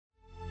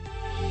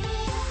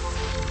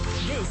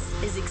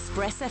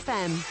Express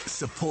FM.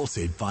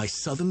 Supported by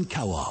Southern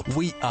Co-op.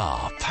 We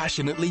are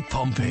passionately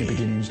Pompey.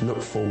 Beginnings look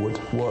forward,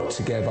 work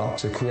together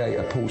to create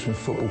a Portsmouth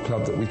Football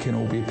Club that we can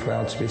all be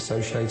proud to be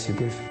associated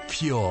with.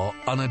 Pure,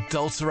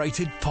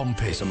 unadulterated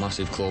Pompey. It's a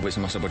massive club, it's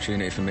a massive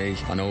opportunity for me.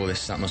 I know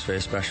this atmosphere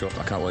is special.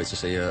 I can't wait to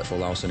see a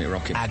full house and it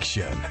rocking.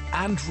 Action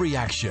and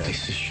reaction.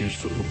 This is a huge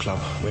football club.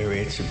 We're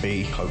here to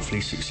be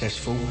hopefully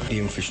successful. The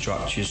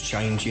infrastructure's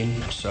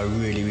changing, so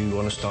really we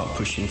want to start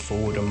pushing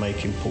forward and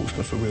making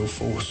Portsmouth a real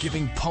force.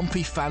 Giving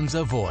Pompey fans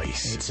a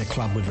voice. It's a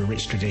club with a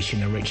rich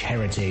tradition, a rich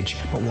heritage,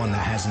 but one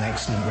that has an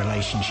excellent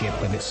relationship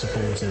with its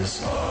supporters.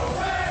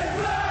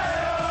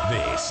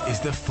 This is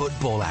the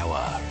Football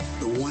Hour.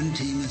 The one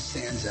team that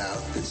stands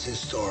out, that's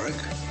historic,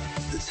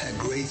 that's had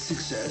great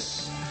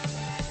success,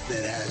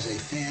 that has a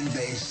fan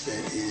base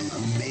that is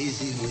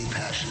amazingly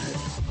passionate,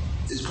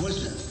 is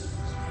Portsmouth.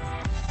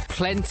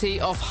 Plenty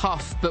of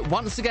huff, but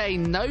once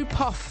again, no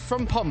puff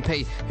from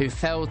Pompey, who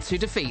fell to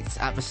defeat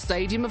at the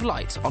Stadium of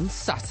Light on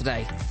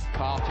Saturday.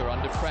 Carter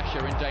under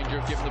pressure, in danger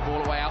of giving the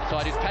ball away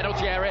outside his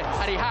penalty area,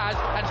 and he has,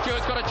 and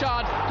Stewart's got a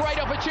chance. Great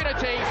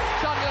opportunity.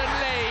 Sunderland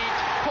lead.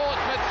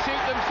 Portsmouth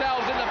shoot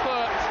themselves in the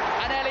foot,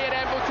 and Elliot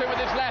Embleton with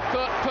his left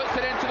foot puts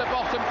it into the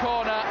bottom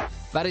corner.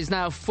 That is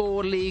now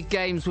 4 league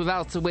games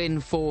without a win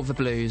for the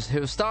Blues,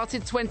 who have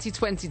started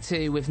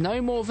 2022 with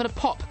no more than a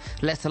pop,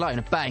 let alone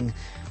a bang.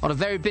 On a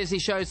very busy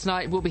show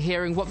tonight, we'll be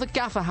hearing what the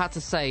gaffer had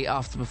to say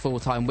after the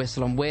full-time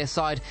whistle on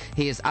Wearside.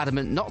 He is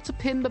adamant not to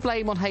pin the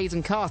blame on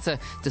Hayden Carter,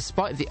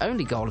 despite the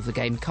only goal of the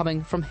game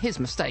coming from his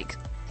mistake.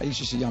 He's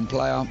just a young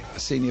player.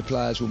 Senior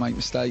players will make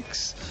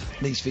mistakes.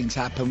 These things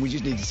happen. We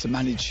just needed to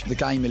manage the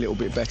game a little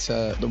bit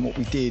better than what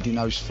we did in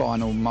those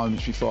final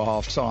moments before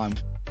half-time.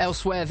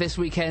 Elsewhere this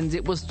weekend,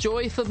 it was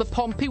joy for the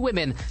Pompey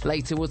women.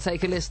 Later, we'll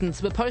take a listen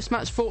to the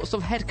post-match thoughts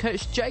of head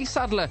coach Jay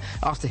Sadler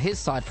after his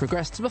side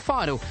progressed to the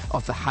final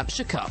of the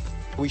Hampshire Cup.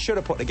 We should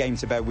have put the game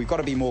to bed. We've got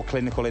to be more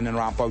clinical in and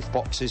around both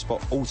boxes,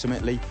 but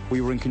ultimately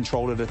we were in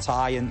control of the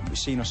tie and we've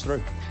seen us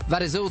through.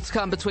 That is all to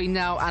come between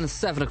now and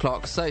 7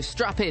 o'clock, so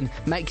strap in,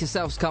 make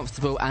yourselves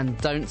comfortable and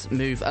don't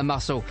move a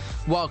muscle.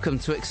 Welcome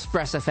to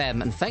Express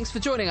FM and thanks for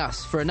joining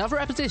us for another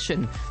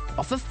edition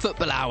of the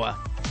Football Hour.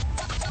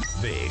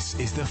 This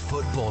is the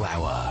Football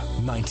Hour,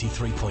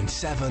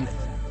 93.7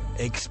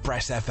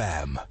 Express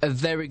FM. A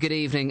very good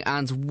evening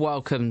and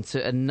welcome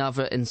to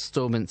another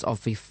instalment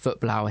of the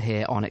Football Hour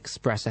here on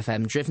Express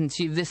FM, driven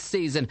to you this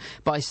season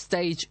by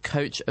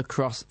Stagecoach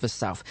across the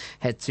south.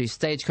 Head to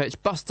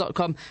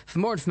stagecoachbus.com for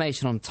more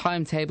information on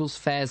timetables,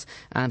 fares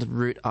and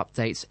route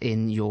updates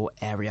in your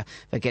area.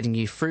 They're getting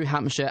you through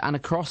Hampshire and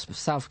across the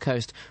south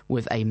coast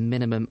with a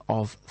minimum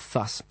of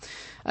fuss.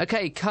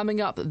 OK,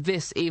 coming up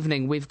this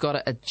evening, we've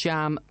got a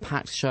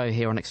jam-packed show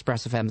here on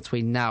Express FM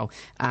between now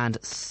and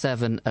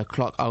 7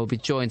 o'clock. I will be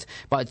joined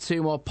by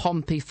 2 more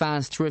Pompey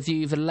fans to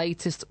review the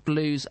latest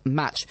Blues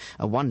match,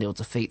 a 1-0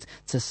 defeat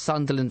to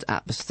Sunderland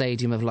at the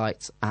Stadium of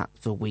Light at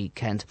the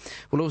weekend.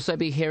 We'll also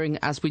be hearing,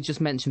 as we just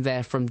mentioned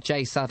there, from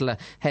Jay Sadler,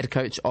 head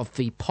coach of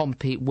the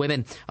Pompey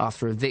women,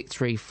 after a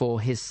victory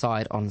for his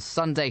side on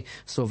Sunday,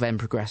 saw them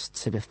progress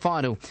to the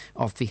final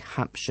of the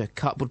Hampshire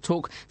Cup. We'll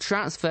talk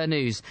transfer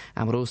news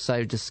and we'll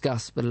also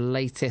discuss the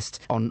latest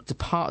on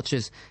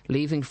departures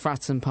leaving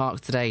Fratton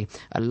Park today,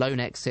 a lone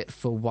exit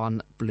for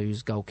one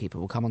Blues goalkeeper.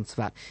 We'll come on to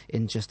that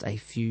in just a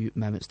few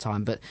moments'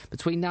 time. But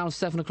between now and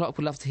 7 o'clock,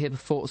 we'd love to hear the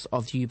thoughts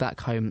of you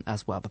back home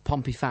as well. The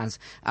Pompey fans,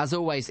 as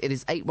always, it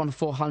is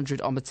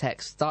 81400 on the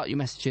text. Start your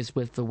messages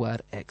with the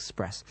word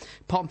Express.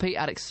 Pompey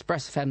at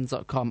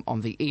expressfm.com on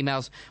the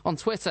emails. On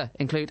Twitter,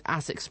 include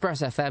at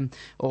expressfm,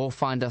 or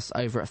find us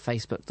over at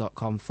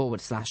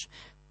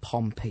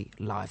facebook.com/Pompey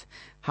Live.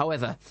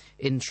 However,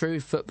 in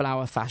true Football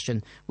Hour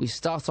fashion, we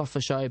start off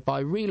the show by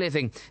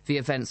reliving the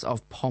events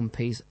of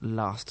Pompey's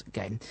last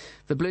game.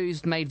 The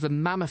Blues made the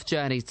mammoth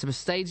journey to the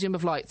Stadium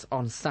of Light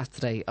on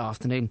Saturday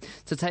afternoon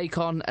to take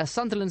on a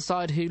Sunderland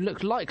side who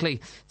looked likely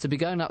to be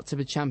going up to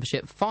the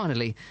Championship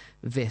finally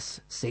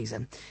this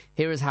season.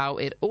 Here is how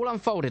it all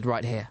unfolded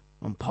right here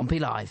on Pompey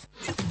Live.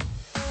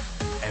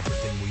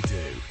 Everything we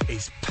do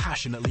is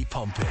passionately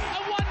Pompey.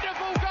 A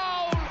wonderful goal!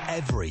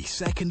 Every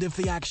second of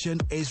the action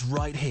is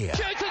right here.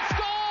 Shoots and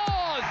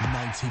scores!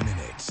 90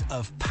 minutes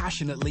of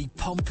passionately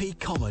Pompey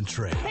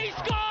commentary. He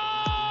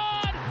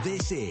scored!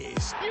 This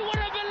is... You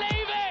wouldn't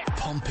believe it!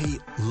 Pompey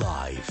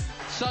Live.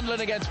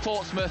 Sunderland against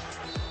Portsmouth,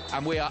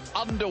 and we are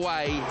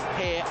underway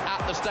here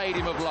at the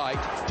Stadium of Light.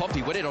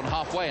 Pompey win it on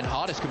halfway, and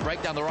Harness can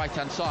break down the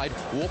right-hand side.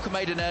 Walker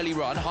made an early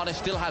run. Harness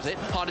still has it.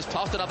 Harness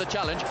passed another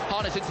challenge.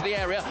 Harness into the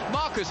area.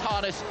 Marcus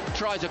Harness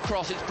tries a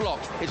cross. It's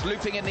blocked. It's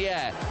looping in the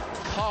air.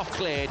 Half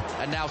cleared,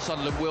 and now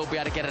Sunderland will be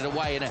able to get it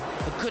away in a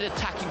good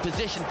attacking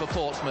position for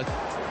Portsmouth.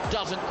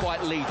 Doesn't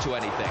quite lead to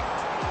anything.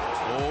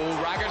 Oh,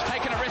 Ragger's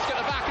taken a risk at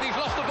the back, and he's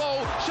lost the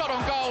ball. Shot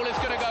on goal is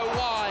going to go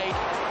wide.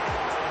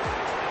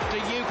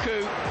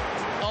 Dayuku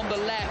on the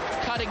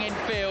left, cut flooding in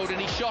field,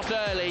 and he shot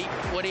early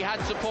when he had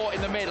support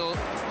in the middle,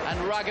 and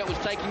Raggett was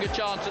taking a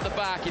chance at the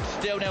back. It's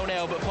still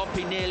 0-0, but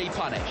Pompey nearly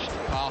punished.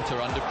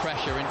 Carter under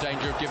pressure, in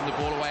danger of giving the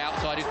ball away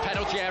outside his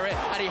penalty area,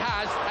 and he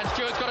has, and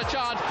Stewart's got a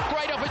chance.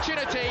 Great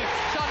opportunity.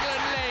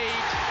 Sunderland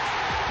lead.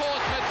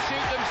 Portsmouth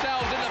shoot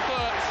themselves in the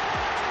foot,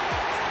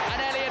 and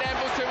Elliot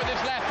Embleton with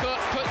his left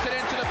foot puts it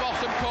into the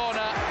bottom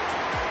corner.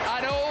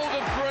 And all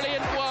the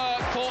brilliant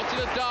work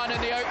Portsmouth have done in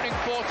the opening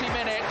 40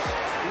 minutes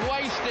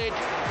wasted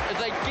as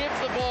they give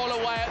the ball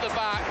away at the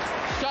back.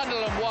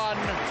 Sunderland 1,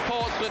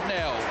 Portsmouth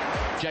 0.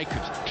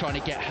 Jacobs trying to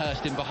get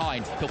Hurst in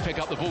behind. He'll pick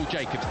up the ball,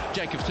 Jacobs.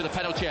 Jacobs to the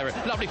penalty area.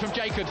 Lovely from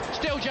Jacobs.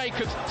 Still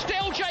Jacobs.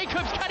 Still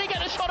Jacobs. Can he get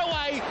the shot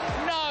away?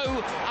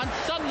 No. And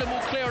Sunderland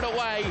will clear it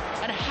away.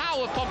 And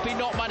how have Pompey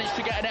not managed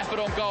to get an effort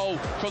on goal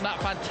from that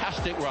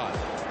fantastic run?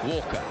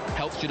 Walker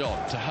helps it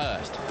on to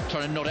Hurst.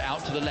 Trying to nod it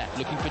out to the left.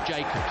 Looking for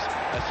Jacobs.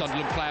 A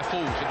Sunderland player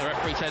falls, but the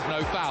referee says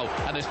no foul.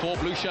 And there's 4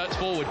 blue shirts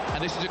forward.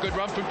 And this is a good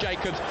run from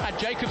Jacobs. And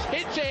Jacobs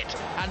hits it.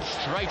 And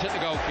straight at the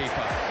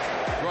goalkeeper.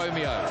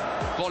 Romeo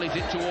volleys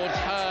it towards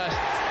Hurst.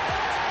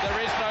 There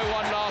is no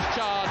one last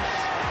chance.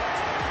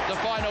 The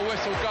final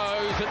whistle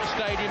goes at the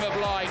Stadium of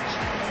Light,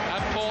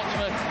 and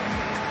Portsmouth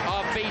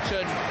are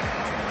beaten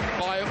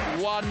by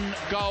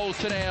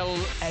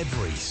 1-0.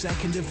 Every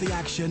second of the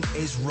action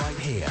is right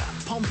here.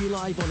 Pompey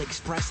Live on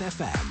Express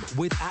FM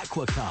with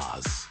Aqua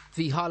Cars.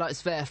 The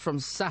highlights there from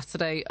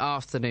Saturday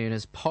afternoon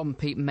as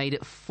Pompey made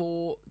it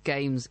 4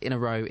 games in a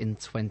row in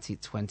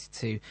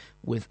 2022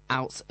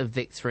 without a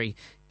victory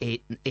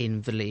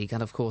in the league.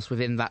 And of course,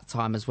 within that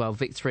time as well,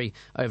 victory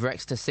over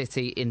Exeter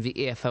City in the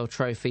EFL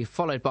Trophy,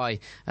 followed by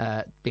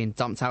being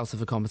dumped out of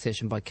the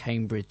competition by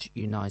Cambridge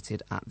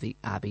United at the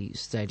Abbey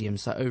Stadium.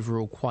 So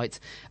overall, quite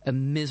a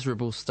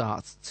miserable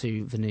start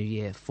to the new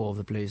year for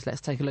the Blues. Let's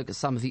take a look at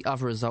some of the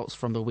other results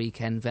from the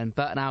weekend then.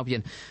 Burton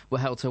Albion were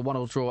held to a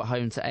 1-1 draw at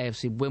home to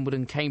AFC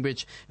Wimbledon.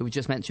 Cambridge, who we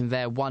just mentioned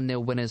there,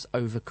 1-0 winners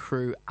over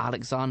Crewe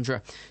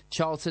Alexandra.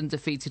 Charlton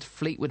defeated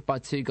Fleetwood by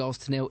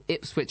 2-0.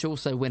 Ipswich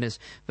also winners.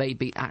 They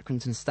beat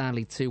Accrington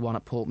Stanley 2-1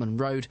 at Portman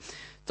Road.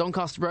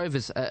 Doncaster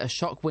Rovers, a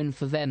shock win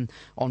for them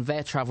on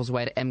their travels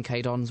away to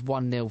MK Dons,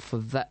 1-0 for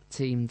that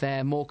team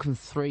there. Morecambe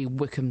 3,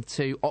 Wickham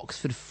 2,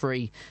 Oxford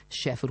 3,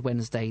 Sheffield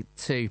Wednesday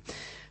 2.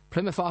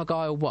 Plymouth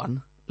Argyle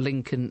 1,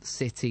 Lincoln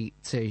City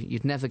 2.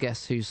 You'd never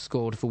guess who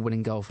scored the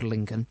winning goal for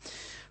Lincoln.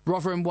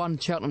 Rotherham 1,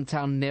 Cheltenham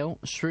Town 0,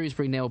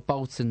 Shrewsbury 0,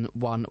 Bolton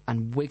 1,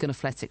 and Wigan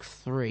Athletic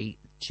 3,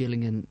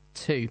 Gillingham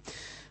 2.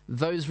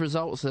 Those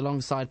results,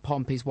 alongside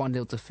Pompey's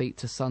 1-0 defeat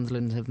to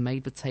Sunderland, have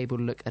made the table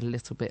look a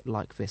little bit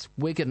like this.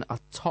 Wigan are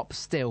top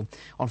still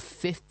on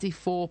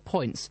 54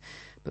 points,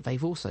 but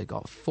they've also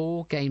got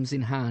 4 games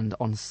in hand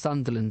on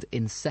Sunderland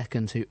in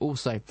second, who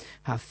also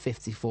have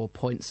 54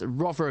 points.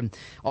 Rotherham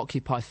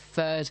occupy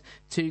third,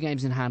 2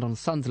 games in hand on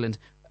Sunderland,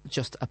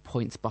 just a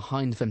point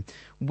behind them.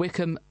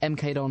 Wickham,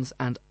 MK Dons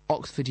and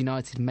Oxford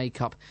United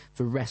make up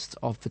the rest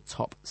of the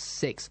top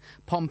 6.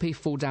 Pompey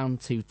fall down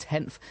to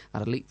 10th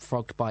and are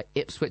leapfrogged by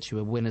Ipswich, who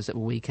were winners at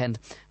the weekend.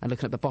 And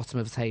looking at the bottom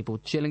of the table,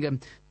 Gillingham,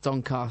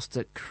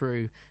 Doncaster,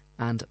 Crewe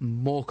and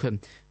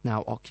Morecambe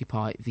now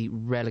occupy the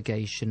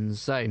relegation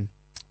zone.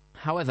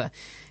 However,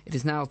 it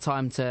is now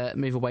time to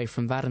move away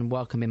from that and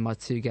welcome in my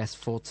 2 guests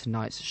for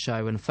tonight's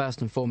show. And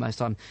first and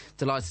foremost, I'm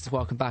delighted to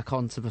welcome back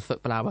onto the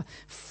Football Hour,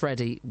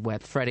 Freddie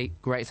Webb. Freddie,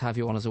 great to have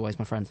you on as always,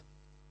 my friend.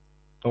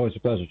 Always a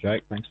pleasure,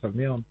 Jake. Thanks for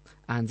having me on.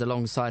 And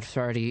alongside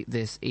Freddie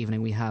this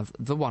evening, we have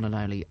the one and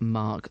only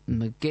Mark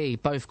Magee,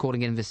 both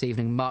calling in this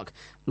evening. Mark,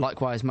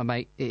 likewise, my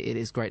mate, it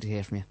is great to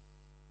hear from you.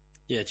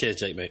 Yeah, cheers,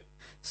 Jake, mate.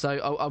 So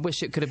I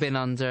wish it could have been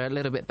under a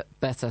little bit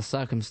better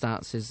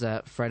circumstances,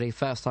 Freddie.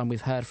 First time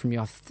we've heard from you,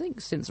 I think,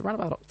 since around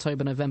about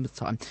October, November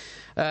time.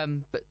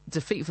 But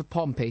defeat for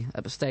Pompey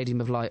at the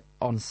Stadium of Light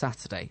on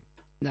Saturday.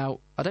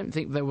 Now, I don't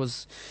think there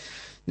was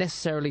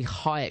necessarily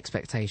high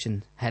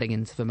expectation heading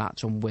into the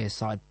match on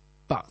Wearside,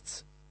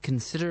 but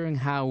considering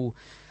how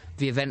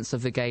the events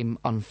of the game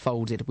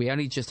unfolded, we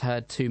only just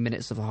heard 2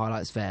 minutes of the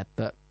highlights there,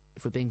 but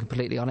if we're being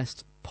completely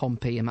honest,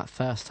 Pompey in that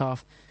first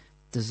half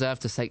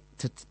deserved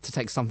to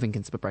take something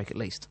into the break at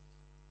least.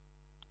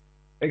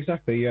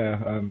 Exactly,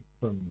 yeah.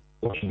 From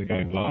watching the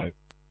game live,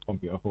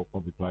 I thought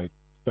Pompey played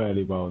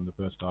fairly well in the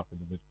first half in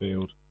the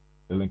midfield.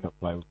 The link-up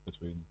play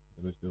between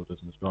the midfielders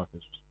and the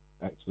strikers was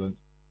excellent.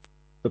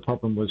 The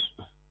problem was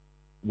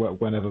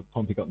whenever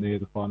Pompey got near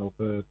the final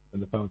third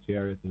and the penalty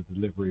area, the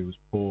delivery was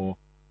poor,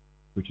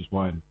 which is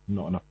why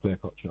not enough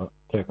clear-cut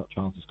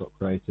chances got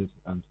created.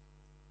 And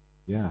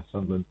yeah,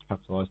 Sunderland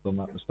capitalised on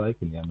that mistake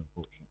in the end,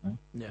 unfortunately.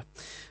 Yeah.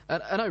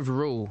 And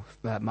overall,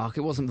 Mark,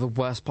 it wasn't the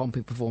worst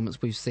Pompey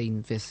performance we've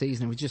seen this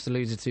season. We just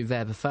alluded to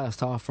there, the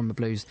first half from the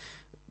Blues,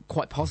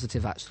 quite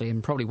positive actually,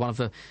 and probably one of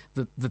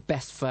the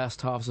best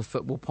first halves of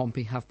football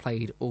Pompey have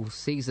played all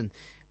season.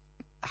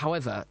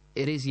 However,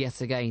 it is yet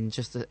again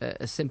just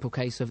a simple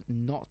case of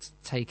not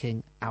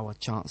taking our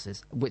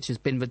chances, which has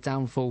been the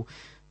downfall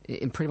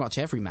in pretty much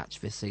every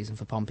match this season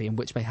for Pompey, in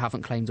which they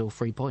haven't claimed all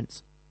 3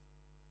 points.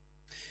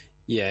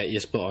 Yeah,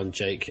 you're spot on,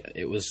 Jake.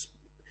 It was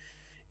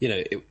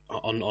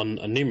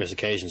on numerous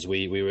occasions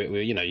we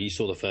were, you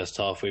saw the first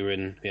half. We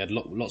had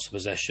lots of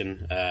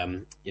possession.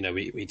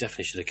 We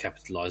definitely should have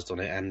capitalised on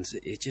it, and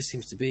it just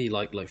seems to be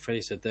like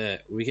Freddie said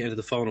there. We get into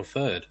the final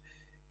third,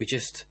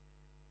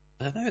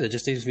 I don't know. There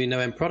just seems to be no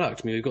end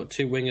product. I mean, we've got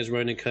two wingers,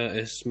 Ronan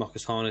Curtis,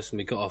 Marcus Harness, and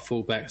we've got our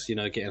fullbacks,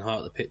 getting high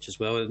up the pitch as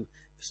well. And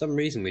for some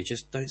reason, we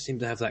just don't seem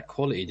to have that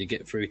quality to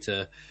get through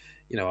to,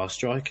 our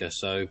striker.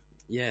 So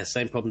yeah,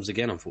 same problems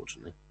again,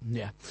 unfortunately.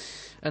 Yeah,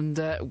 and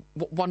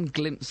one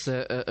glimpse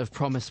of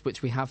promise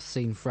which we have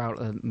seen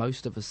throughout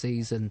most of the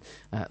season,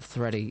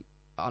 Freddie,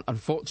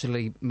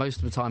 unfortunately, most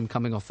of the time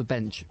coming off the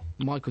bench,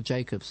 Michael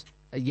Jacobs.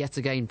 Yet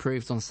again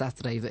proved on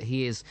Saturday that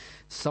he is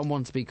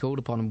someone to be called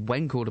upon, and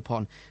when called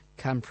upon,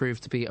 can prove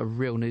to be a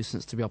real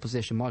nuisance to the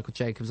opposition. Michael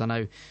Jacobs, I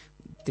know,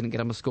 didn't get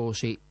on the score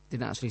sheet,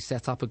 didn't actually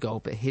set up a goal,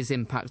 but his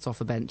impact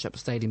off a bench at the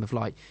Stadium of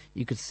Light,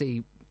 you could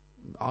see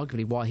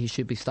arguably why he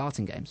should be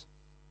starting games.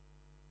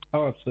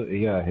 Oh, absolutely,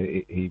 yeah.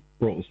 He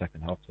brought the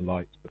second half to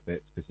light a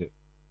bit, because it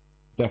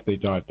definitely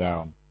died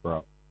down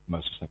throughout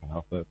most of the second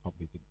half. They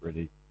probably didn't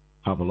really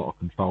have a lot of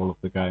control of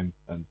the game,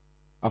 and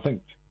I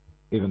think,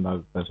 even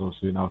though there's also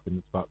been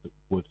arguments about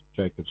would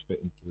Jacobs fit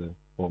into the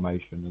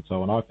formation and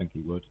so on, I think he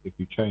would. If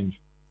you change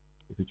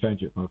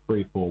it from a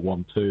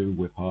 3-4-1-2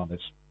 with Harness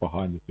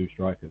behind the two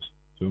strikers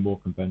to a more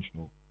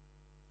conventional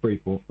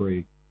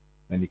 3-4-3,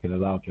 then you can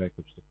allow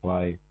Jacobs to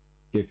play,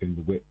 give him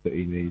the width that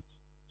he needs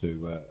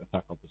to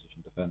attack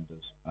opposition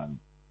defenders. And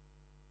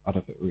I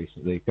don't think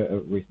recently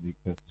Curtis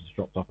has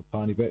dropped off a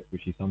tiny bit,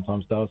 which he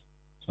sometimes does.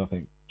 So I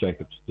think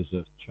Jacobs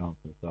deserves a chance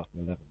in the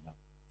starting 11 now.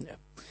 Yeah.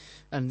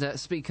 And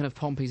speaking of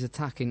Pompey's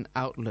attacking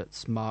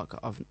outlets, Mark,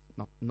 I've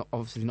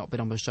obviously not been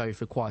on the show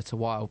for quite a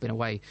while, been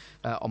away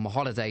on my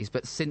holidays,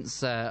 but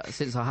since I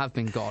have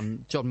been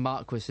gone, John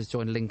Marquis has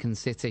joined Lincoln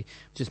City.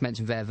 Just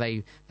mentioned there,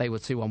 they were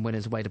 2-1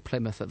 winners away to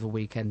Plymouth at the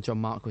weekend. John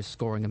Marquis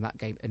scoring in that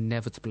game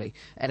inevitably.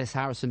 Ellis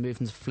Harrison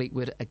moved into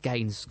Fleetwood,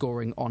 again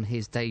scoring on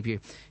his debut.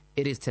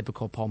 It is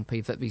typical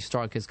Pompey that these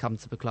strikers come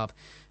to the club.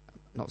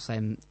 Not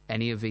saying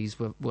any of these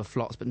were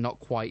flops, but not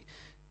quite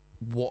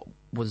what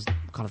was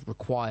kind of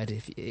required,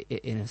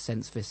 in a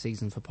sense, this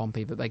season for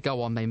Pompey. But they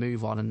go on, they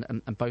move on,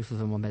 and both of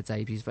them on their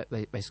debuts,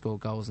 they score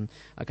goals, and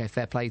okay,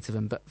 fair play to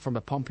them. But from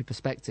a Pompey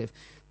perspective,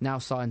 now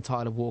signed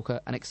Tyler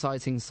Walker, an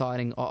exciting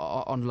signing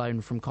on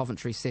loan from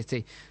Coventry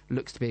City,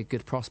 looks to be a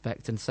good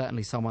prospect, and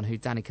certainly someone who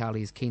Danny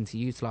Cowley is keen to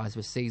utilise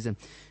this season.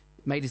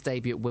 Made his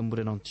debut at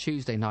Wimbledon on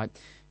Tuesday night,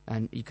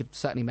 and you could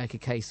certainly make a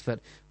case that,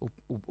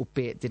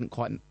 albeit didn't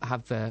quite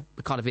have the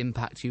kind of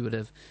impact you would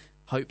have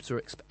hoped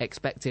or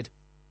expected,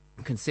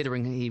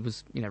 considering he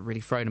was,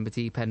 really thrown in the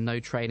deep end, no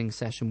training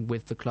session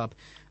with the club,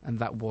 and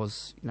that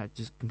was,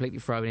 just completely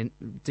thrown in,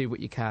 do what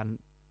you can.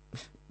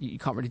 You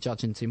can't really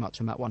judge him too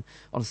much on that one.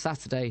 On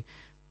Saturday,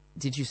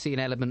 did you see an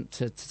element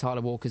to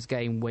Tyler Walker's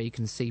game where you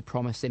can see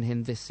promise in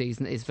him this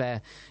season? Is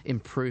there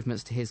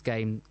improvements to his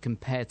game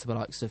compared to the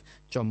likes of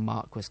John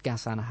Marquis,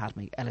 Ghassan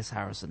Ahadmi, Ellis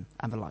Harrison,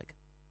 and the like?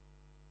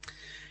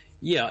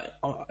 Yeah,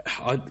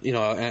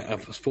 I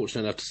was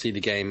fortunate enough to see the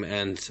game,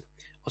 and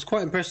I was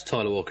quite impressed with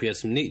Tyler Walker. He had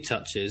some neat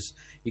touches.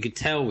 You could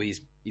tell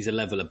he's a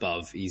level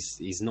above.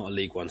 He's not a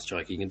League One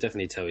striker. You can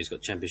definitely tell he's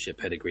got Championship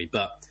pedigree.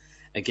 But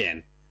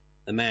again,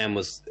 the man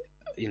was,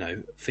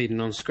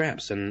 feeding on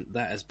scraps, and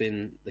that has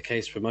been the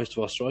case for most of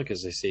our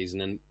strikers this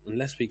season. And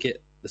unless we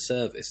get the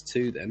service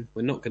to them,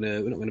 we're not going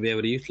to be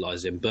able to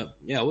utilise him. But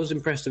yeah, I was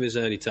impressed with his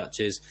early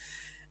touches,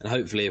 and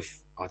hopefully, if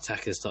our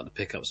attackers start to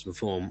pick up some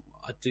form,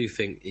 I do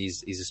think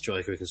he's a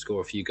striker who can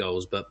score a few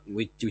goals. But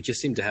we just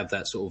seem to have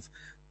that sort of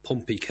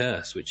Pompey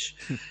curse, which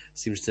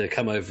seems to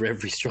come over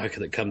every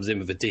striker that comes in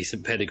with a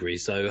decent pedigree.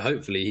 So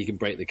hopefully he can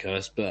break the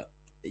curse. But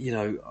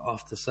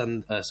after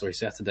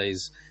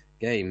Saturday's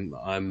game,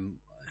 I'm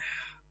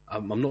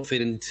not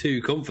feeling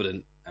too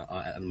confident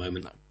at the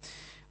moment.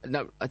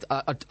 No,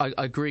 I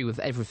agree with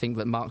everything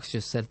that Mark's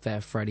just said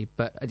there, Freddie,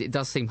 but it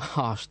does seem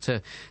harsh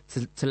to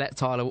let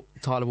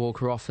Tyler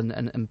Walker off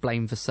and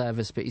blame the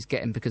service that he's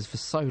getting, because for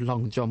so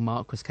long John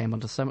Marquis came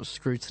under so much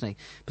scrutiny,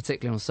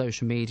 particularly on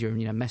social media,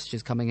 and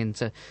messages coming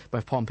into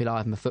both Pompey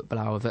Live and the Football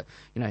Hour that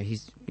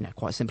he's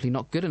quite simply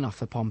not good enough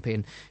for Pompey,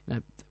 and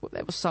there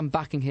was some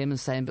backing him and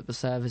saying that the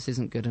service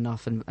isn't good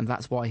enough, and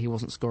that's why he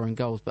wasn't scoring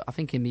goals. But I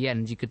think in the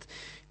end you could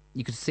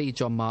see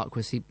John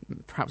Marquis, he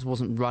perhaps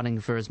wasn't running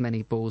for as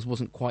many balls,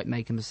 wasn't quite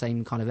making the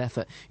same kind of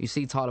effort. You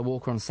see Tyler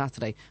Walker on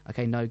Saturday,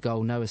 okay, no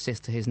goal, no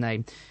assist to his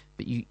name,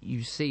 but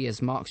you see,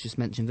 as Mark's just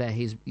mentioned there,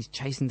 he's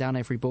chasing down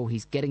every ball,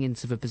 he's getting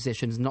into the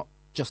positions, not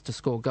just to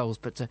score goals,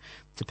 but to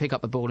pick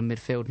up the ball in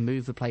midfield,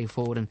 move the play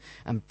forward,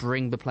 and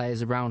bring the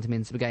players around him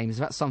into the game. Is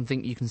that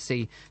something you can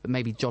see that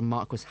maybe John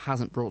Marquis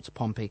hasn't brought to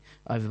Pompey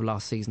over the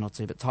last season or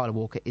two, but Tyler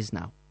Walker is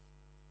now?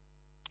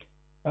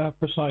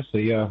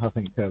 Precisely, yeah. I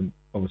think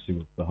obviously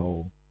with the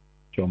whole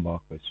John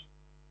Marquis,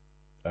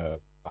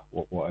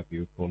 whatever you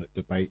would call it,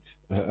 debate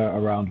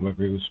around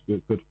whether he was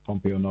good for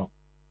Pompey or not,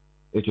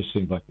 it just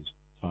seemed like his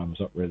time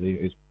was up really.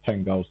 His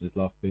 10 goals in his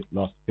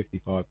last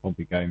 55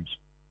 Pompey games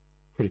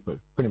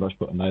pretty much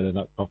put a nail in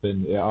that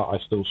coffin. Yeah, I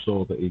still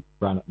saw that he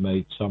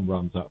made some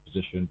runs out of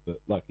position,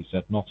 but like you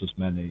said, not as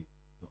many,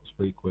 not as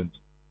frequent,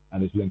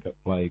 and his link-up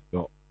play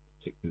got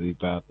particularly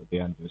bad at the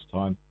end of his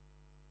time,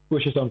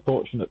 which is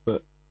unfortunate.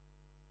 But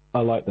I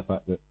like the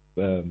fact that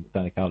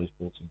Danny Cowley's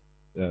brought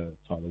in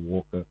Tyler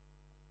Walker.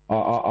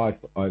 I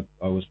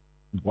was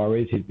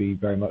worried he'd be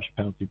very much a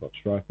penalty box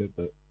striker,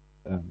 but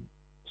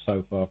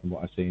so far from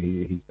what I've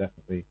seen, he's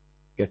definitely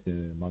getting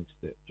in amongst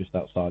it, just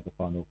outside the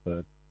final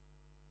third.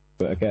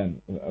 But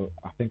again,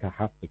 I think I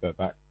have to go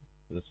back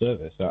to the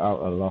service. So out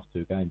of the last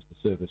two games,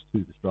 the service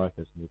to the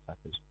strikers and the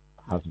attackers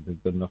hasn't been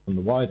good enough in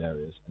the wide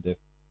areas,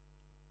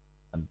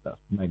 and that's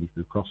mainly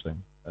through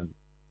crossing. And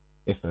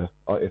if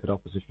an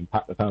opposition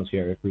pack the penalty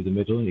area through the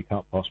middle and you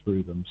can't pass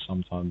through them,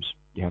 sometimes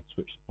you have to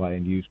switch the play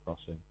and use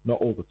crossing. Not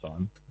all the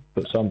time,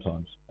 but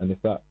sometimes. And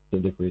if that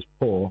delivery is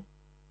poor,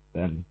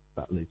 then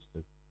that leads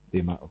to the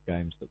amount of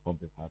games that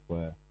Pompey have had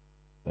where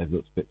they've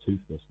looked a bit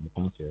toothless in the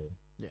penalty area.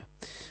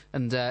 Yeah.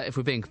 And if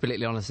we're being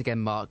completely honest again,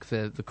 Mark,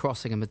 the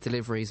crossing and the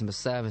deliveries and the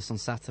service on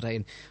Saturday,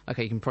 and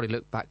okay, you can probably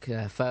look back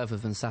further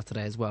than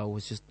Saturday as well,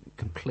 was just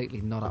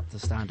completely not up to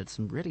standard.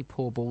 Some really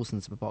poor balls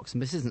into the box.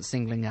 And this isn't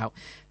singling out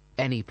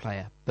any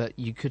player, but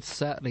you could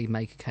certainly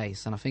make a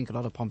case, and I think a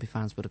lot of Pompey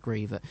fans would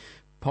agree, that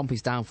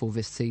Pompey's downfall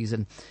this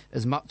season,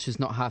 as much as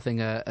not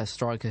having a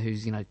striker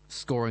who's,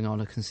 scoring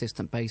on a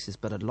consistent basis,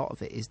 but a lot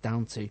of it is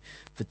down to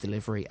the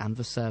delivery and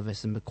the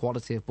service and the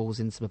quality of balls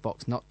into the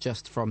box, not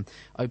just from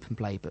open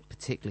play, but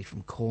particularly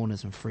from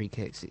corners and free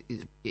kicks.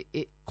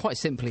 It quite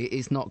simply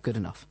is not good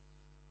enough.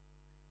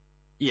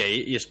 Yeah,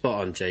 you're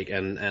spot on, Jake,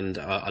 and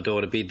I don't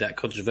want to be that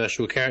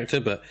controversial character,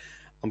 but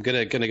I'm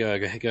gonna go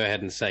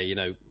ahead and say,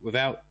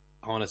 without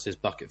Harness's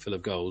bucket full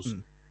of goals,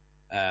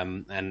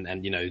 and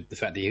the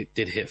fact that he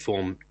did hit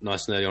form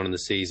nice and early on in the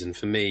season,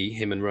 for me,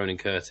 him and Ronan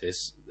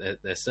Curtis,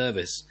 their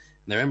service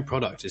and their end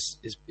product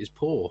is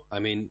poor. I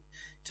mean,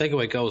 take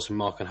away goals from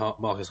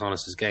Marcus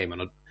Harness's game,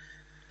 and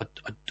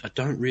I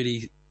don't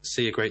really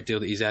see a great deal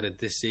that he's added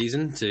this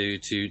season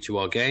to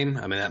our game.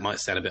 I mean, that might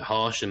sound a bit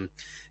harsh, and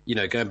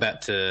going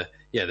back to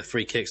the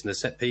free kicks and the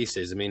set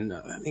pieces. I mean,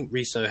 I think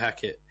Riso,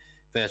 Hackett,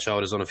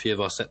 Fairchild is on a few of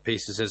our set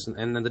pieces,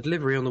 and then the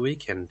delivery on the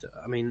weekend.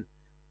 I mean,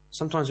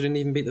 sometimes we didn't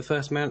even beat the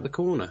first man at the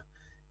corner.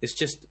 It's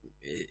just,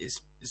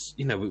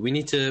 we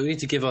need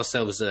to give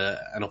ourselves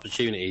an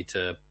opportunity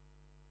to,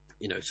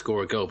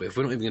 score a goal. But if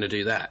we're not even going to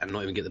do that and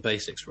not even get the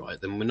basics right,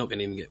 then we're not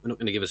going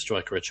to give a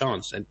striker a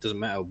chance. And it doesn't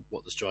matter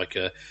who the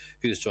striker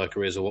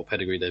is or what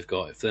pedigree they've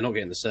got. If they're not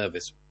getting the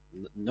service,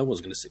 no one's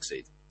going to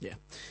succeed. Yeah.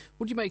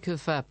 What do you make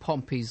of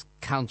Pompey's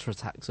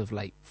counter-attacks of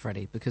late,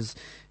 Freddie? Because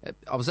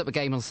I was at the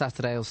game on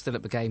Saturday. I was still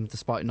at the game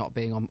despite not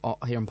being on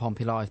here on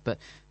Pompey Live. But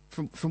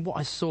from what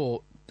I saw,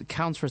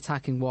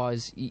 counter-attacking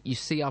wise, you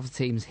see other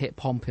teams hit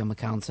Pompey on the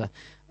counter,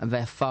 and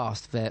they're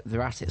fast.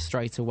 They're at it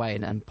straight away,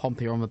 and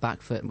Pompey are on the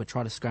back foot, and we're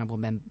trying to scramble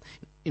men,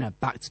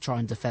 back to try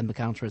and defend the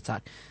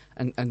counter-attack.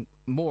 And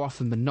more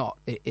often than not,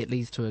 it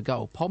leads to a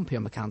goal. Pompey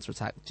on the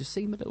counter-attack just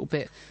seem a little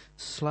bit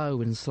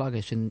slow and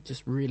sluggish, and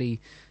just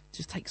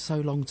takes so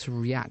long to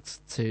react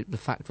to the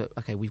fact that,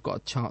 okay, we've got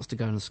a chance to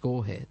go and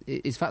score here.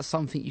 Is that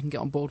something you can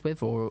get on board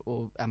with,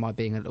 or am I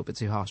being a little bit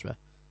too harsh there?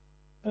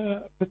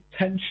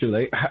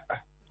 Potentially.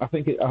 I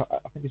think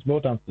it's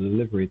more down to the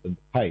delivery than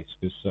the pace,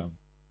 because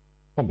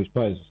Pompey's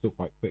players are still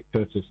quite quick.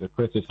 Curtis,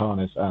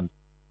 Harness, and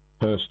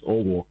Hurst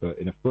or Walker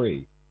in a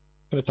free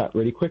can attack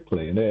really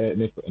quickly. And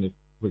if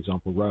for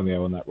example,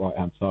 Romeo on that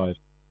right-hand side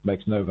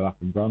makes an overlap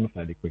and run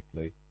fairly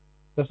quickly,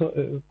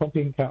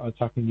 Pompey can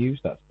counter-attack and use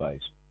that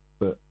space.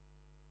 But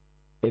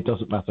it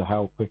doesn't matter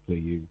how quickly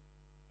you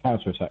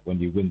counter-attack when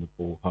you win the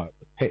ball high up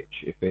the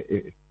pitch. If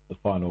the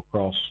final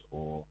cross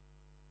or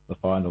the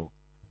final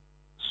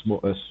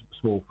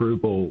small through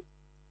ball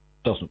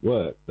doesn't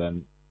work,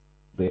 then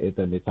the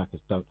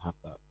attackers don't have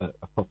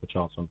a proper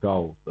chance on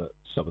goal that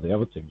some of the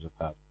other teams have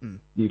had.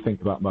 You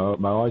think about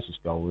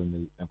Moises' goal in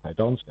the MK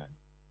Dons game.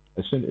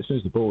 As soon as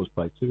the ball was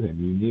played to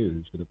him, you knew he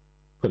was going to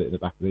put it in the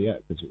back of the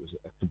net, because it was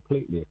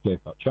completely a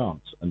clear-cut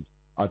chance. And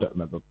I don't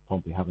remember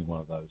Pompey having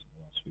one of those in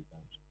the last few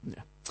games.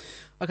 Yeah.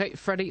 Okay,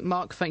 Freddie,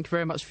 Mark, thank you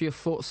very much for your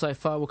thoughts so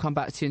far. We'll come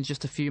back to you in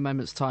just a few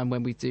moments' time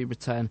when we do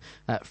return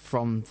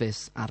from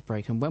this ad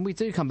break. And when we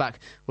do come back,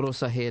 we'll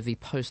also hear the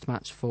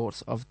post-match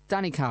thoughts of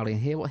Danny Cowley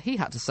and hear what he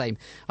had to say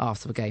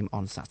after the game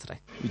on Saturday.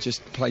 We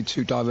just played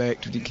too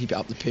direct, we didn't keep it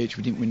up the pitch,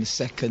 we didn't win the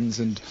seconds,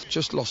 and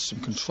just lost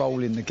some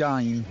control in the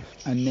game.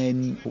 And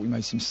then we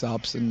made some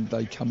subs and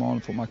they come on.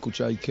 I thought Michael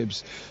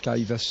Jacobs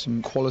gave us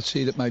some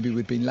quality that maybe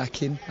we'd been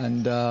lacking,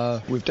 and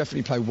we've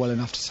definitely played well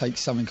enough to take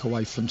something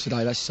away from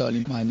today. That's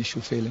certainly my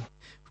initial feeling.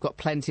 We've got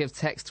plenty of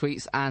text,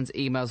 tweets and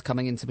emails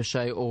coming into the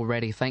show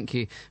already. Thank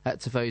you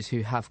to those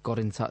who have got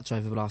in touch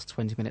over the last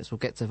 20 minutes. We'll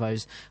get to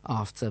those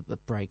after the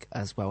break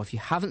as well. If you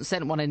haven't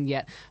sent one in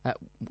yet,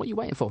 what are you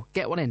waiting for?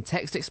 Get one in.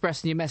 Text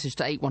Express in your message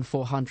to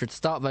 81400.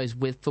 Start those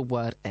with the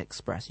word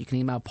Express. You can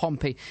email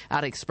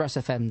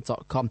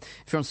pompey@expressfm.com.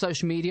 If you're on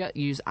social media,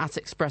 use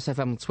 @expressfm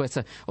on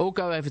Twitter, or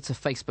go over to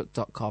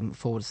facebook.com/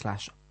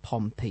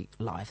 Pompey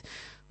Live.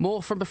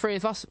 More from the three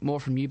of us, more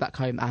from you back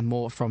home, and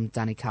more from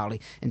Danny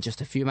Cowley in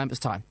just a few moments'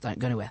 time. Don't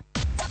go anywhere.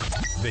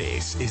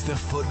 This is the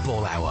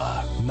Football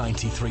Hour,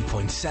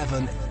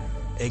 93.7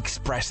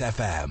 Express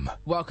FM.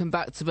 Welcome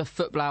back to the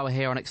Football Hour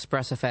here on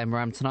Express FM,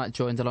 where I'm tonight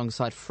joined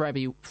alongside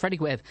Freddie,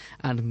 Webb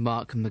and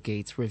Mark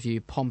Magee to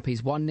review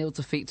Pompey's 1-0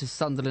 defeat to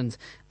Sunderland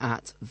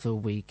at the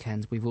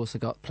weekend. We've also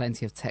got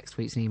plenty of text,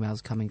 tweets and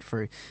emails coming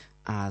through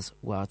as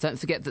well. Don't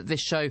forget that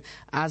this show,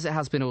 as it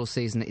has been all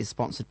season, is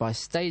sponsored by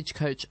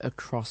Stagecoach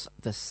Across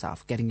the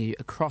South, getting you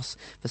across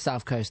the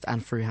South Coast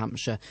and through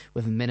Hampshire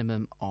with a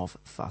minimum of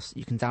fuss.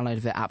 You can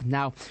download the app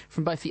now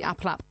from both the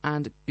Apple app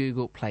and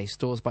Google Play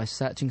stores by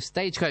searching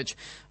Stagecoach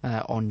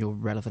on your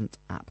relevant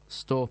app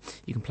store.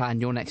 You can plan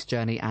your next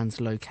journey and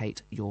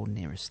locate your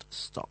nearest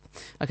stop.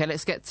 Okay,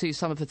 let's get to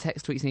some of the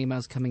text, tweets and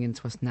emails coming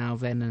into us now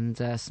then, and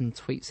some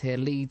tweets here.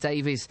 Lee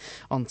Davies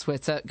on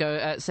Twitter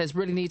says,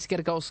 really need to get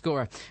a goal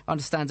scorer.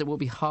 Understand it will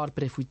be hard,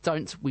 but if we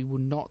don't, we will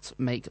not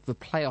make the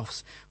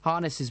playoffs.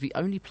 Harness is the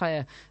only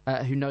player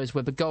who knows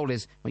where the goal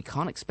is. We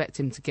can't expect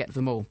him to get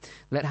them all.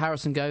 Let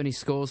Harrison go and he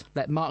scores.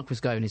 Let Marquis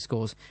go and he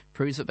scores.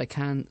 Proves that they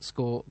can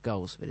score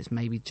goals. It is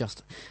maybe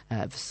just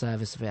the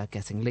service they are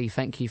getting. Lee,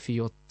 thank you for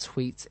your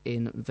tweet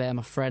in there,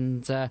 my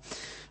friend.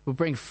 We'll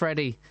bring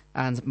Freddie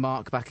and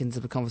Mark back into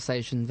the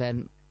conversation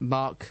then.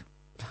 Mark,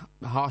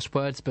 harsh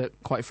words, but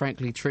quite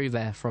frankly true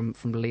there from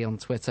Lee on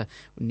Twitter.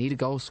 We need a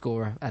goal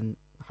scorer, and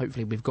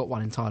hopefully we've got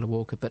one in Tyler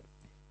Walker, but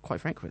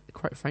quite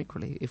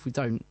frankly, if we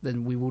don't,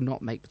 then we will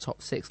not make the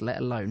top 6, let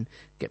alone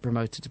get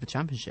promoted to the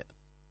Championship.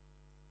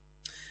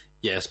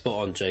 Yeah,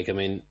 spot on, Jake. I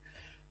mean,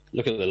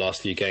 look at the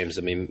last few games.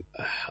 I mean,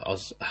 I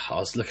was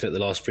looking at the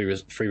last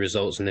three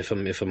results, and if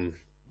I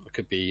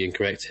could be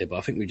incorrect here, but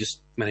I think we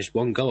just managed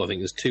one goal. I think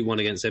it was 2-1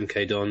 against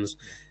MK Dons,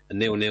 a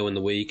 0-0 in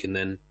the week, and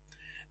then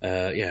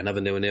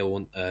another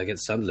 0-0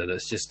 against Sunderland.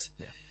 It's just.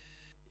 Yeah.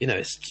 You know,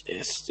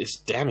 it's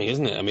damning,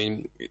 isn't it? I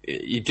mean,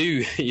 you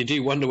do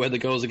wonder where the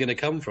goals are going to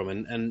come from,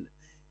 and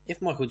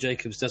if Michael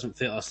Jacobs doesn't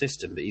fit our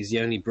system, but he's the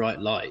only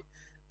bright light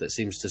that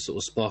seems to sort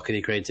of spark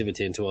any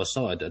creativity into our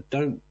side, I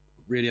don't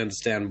really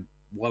understand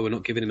why we're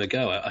not giving him a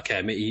go. Okay,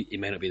 I mean, he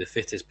may not be the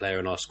fittest player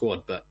in our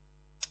squad, but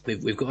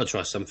we've got to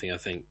try something, I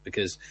think,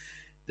 because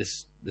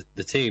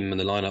the team and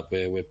the lineup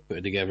we're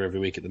putting together every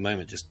week at the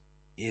moment just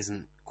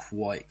isn't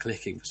quite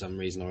clicking for some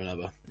reason or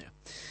another. Yeah.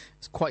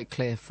 It's quite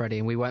clear, Freddie,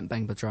 and we won't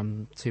bang the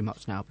drum too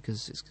much now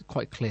because it's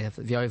quite clear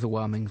that the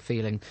overwhelming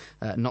feeling,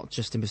 not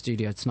just in the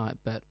studio tonight,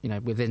 but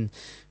within,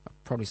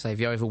 I'd probably say,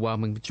 the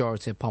overwhelming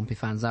majority of Pompey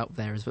fans out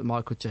there, is that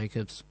Michael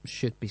Jacobs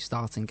should be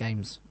starting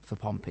games for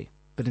Pompey.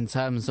 But in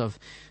terms of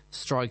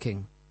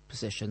striking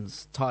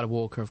positions, Tyler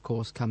Walker, of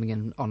course, coming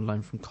in on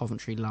loan from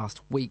Coventry last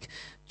week,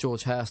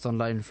 George Hurst on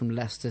loan from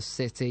Leicester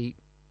City.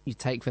 You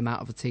take them out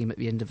of the team at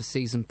the end of the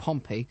season.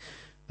 Pompey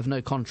have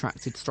no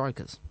contracted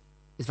strikers.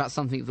 Is that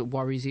something that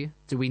worries you?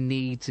 Do we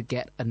need to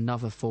get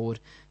another forward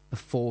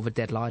before the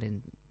deadline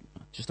in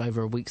just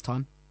over a week's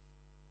time?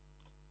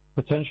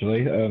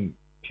 Potentially,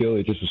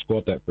 purely just for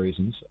squad depth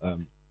reasons.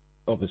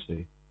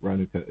 Obviously,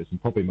 Ronu Curtis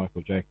and probably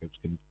Michael Jacobs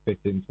can fit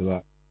into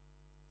that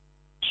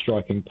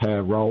striking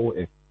pair role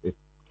if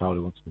Cowley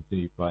wants to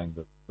continue playing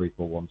the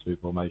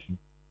 3-4-1-2 formation.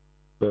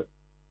 But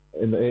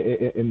in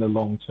the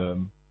long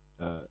term,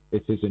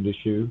 it is an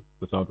issue,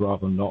 but I'd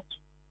rather not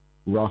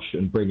rush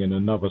and bring in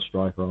another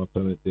striker on a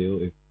permanent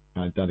deal if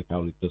Danny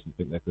Cowley doesn't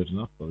think they're good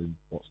enough. I mean,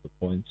 what's the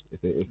point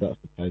if that's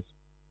the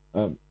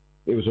case?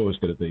 It was always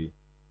going to be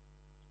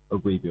a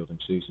rebuilding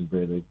season,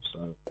 really.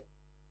 So,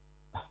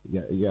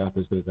 yeah,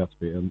 there's going to have to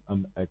be,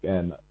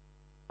 again,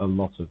 a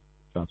lot of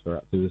transfer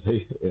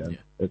activity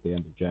at the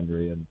end of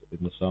January and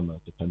in the summer,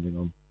 depending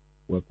on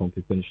where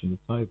Pompey finish in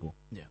the table.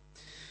 Yeah.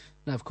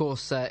 Now, of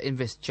course, in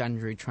this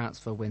January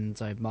transfer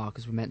window, Mark,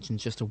 as we mentioned,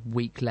 just a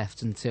week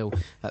left until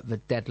the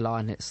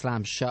deadline. It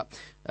slams shut.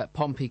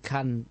 Pompey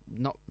can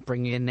not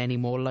bring in any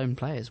more loan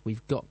players.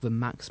 We've got the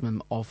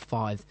maximum of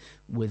 5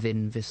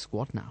 within this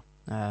squad now.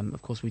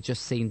 Of course, we've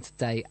just seen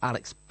today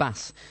Alex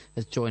Bass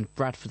has joined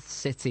Bradford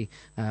City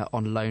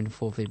on loan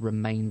for the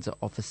remainder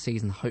of the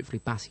season.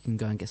 Hopefully, Bass can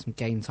go and get some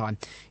game time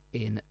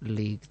in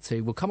League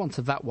 2. We'll come on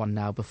to that one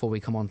now before we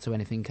come on to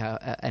anything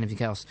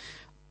else.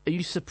 Are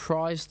you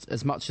surprised,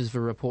 as much as the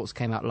reports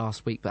came out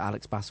last week that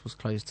Alex Bass was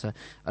close to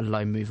a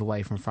loan move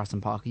away from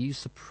Fratton Park, are you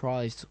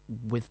surprised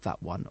with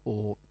that one?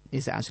 Or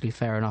is it actually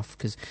fair enough?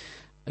 Because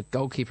a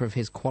goalkeeper of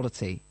his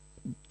quality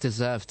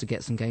deserves to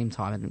get some game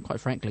time, and quite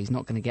frankly, he's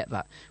not going to get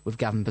that with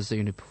Gavin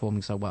Bazunu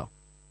performing so well.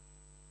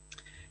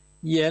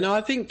 Yeah, no,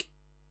 I think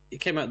it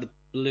came out of the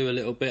blue a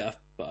little bit,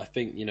 but I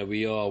think,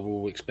 we are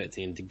all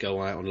expecting him to go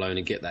out on loan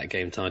and get that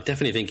game time. I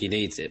definitely think he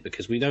needs it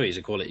because we know he's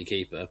a quality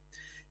keeper.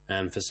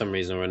 And for some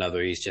reason or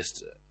another, he's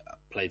just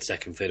played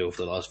second fiddle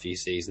for the last few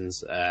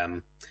seasons.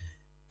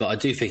 But I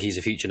do think he's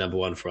a future number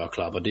 1 for our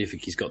club. I do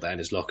think he's got that in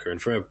his locker. And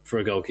for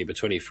a goalkeeper,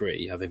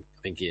 23, I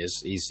think he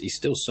is. He's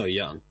still so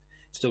young.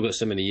 Still got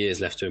so many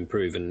years left to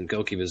improve. And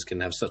goalkeepers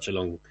can have such a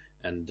long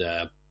and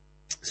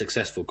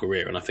successful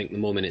career. And I think the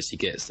more minutes he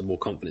gets, the more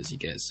confidence he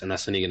gets. And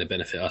that's only going to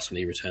benefit us when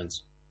he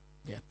returns.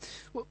 Yeah.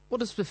 What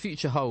does the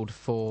future hold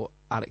for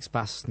Alex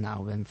Bass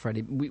now then,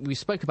 Freddie? We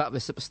spoke about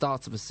this at the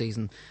start of the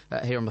season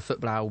here on the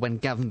Football Hour when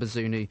Gavin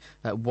Bazunu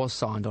was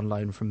signed on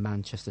loan from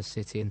Manchester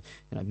City, and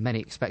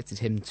many expected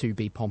him to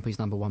be Pompey's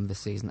number one this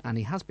season, and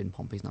he has been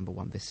Pompey's number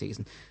one this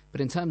season.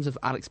 But in terms of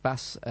Alex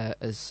Bass,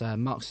 as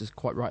Marks has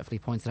quite rightfully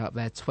pointed out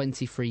there,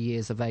 23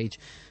 years of age,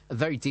 a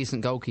very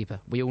decent goalkeeper.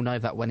 We all know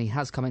that when he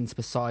has come into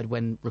the side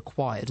when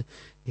required,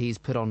 he's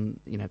put on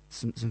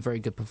some very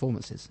good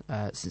performances.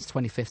 Since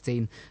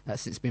 2015,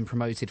 since being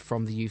promoted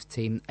from the youth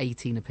team,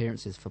 18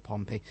 appearances for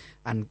Pompey,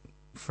 and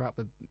throughout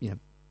the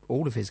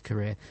all of his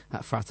career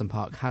at Fratton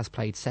Park has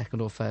played second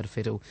or third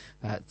fiddle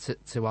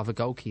to other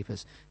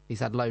goalkeepers.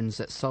 He's had loans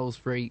at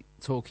Salisbury,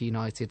 Torquay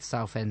United,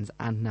 Southend,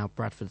 and now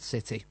Bradford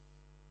City.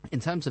 In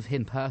terms of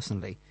him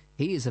personally,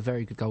 he is a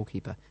very good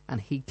goalkeeper,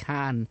 and he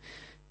can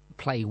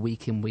play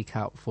week in, week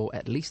out for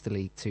at least a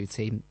League Two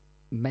team.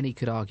 Many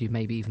could argue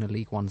maybe even a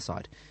League One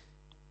side.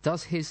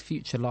 Does his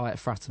future lie at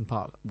Fratton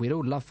Park? We'd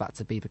all love that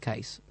to be the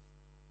case,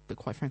 but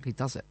quite frankly,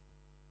 does it?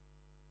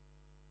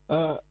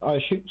 I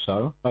assume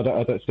so. I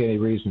don't see any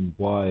reason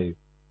why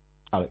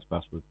Alex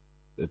Bass would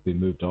have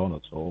been moved on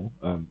at all.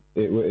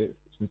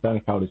 Since Danny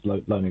Cowley's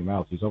loaning him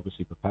out, he's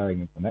obviously preparing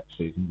him for next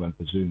season when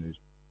Bazunu's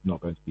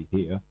not going to be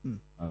here.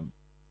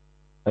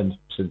 And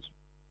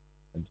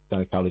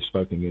Danny Cowley's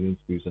spoken in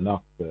interviews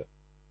enough that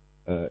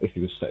if he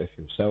was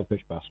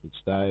selfish, Bass would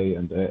stay,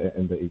 and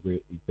that he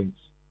thinks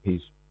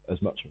he's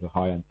as much of a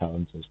high-end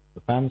talent as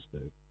the fans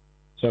do.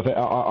 So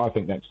I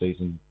think next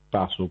season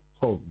Bass will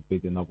probably be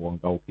the number one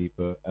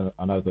goalkeeper.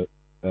 I know that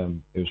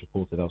it was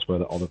reported elsewhere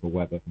that Oliver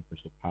Webb from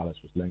Crystal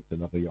Palace was linked to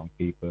another young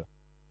keeper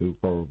who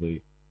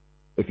probably,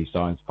 if he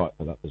signs, fight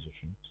for that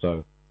position.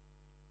 So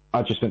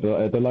I just think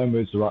the loan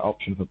move's the right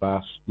option for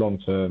Bass long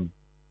term.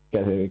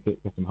 Get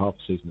him half a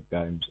season of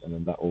games, and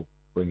then that will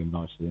bring him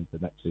nicely into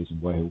next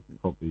season, where he'll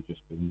probably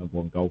just be the number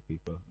one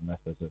goalkeeper, unless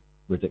there's a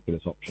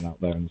ridiculous option out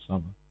there in the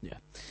summer. Yeah,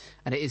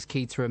 and it is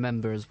key to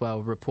remember as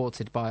well,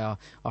 reported by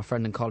our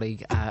friend and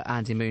colleague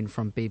Andy Moon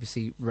from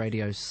BBC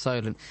Radio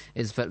Solent,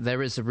 is that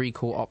there is a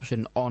recall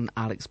option on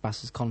Alex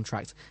Bass's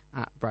contract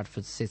at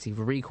Bradford City.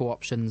 The recall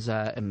options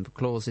and the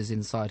clauses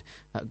inside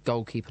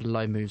goalkeeper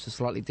loan moves are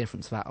slightly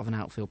different to that of an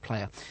outfield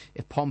player.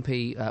 If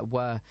Pompey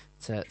were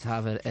to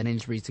have an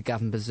injury to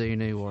Gavin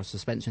Bazunu or a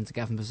suspension to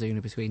Gavin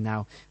Bazunu between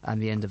now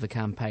and the end of the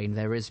campaign,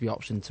 there is the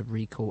option to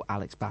recall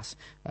Alex Bass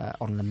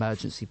on an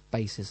emergency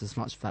basis, as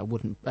much as that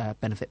wouldn't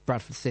benefit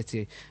Bradford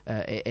City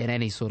in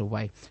any sort of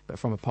way. But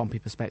from a Pompey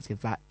perspective,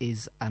 that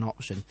is an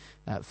option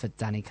for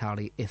Danny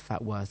Cowley if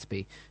that were to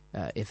be.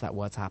 If that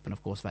were to happen.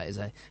 Of course, that is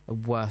a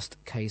worst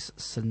case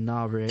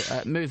scenario.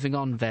 Moving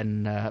on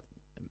then,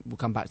 we'll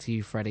come back to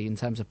you, Freddie, in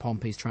terms of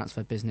Pompey's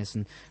transfer business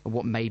and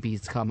what may be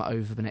to come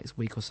over the next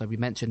week or so. We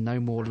mentioned no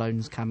more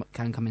loans can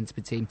come into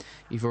the team.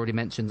 You've already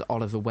mentioned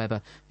Oliver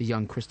Webber, the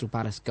young Crystal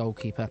Palace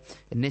goalkeeper.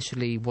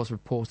 Initially was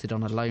reported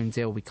on a loan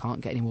deal. We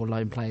can't get any more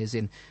loan players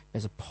in.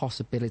 There's a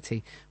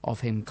possibility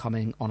of him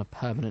coming on a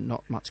permanent.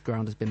 Not much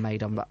ground has been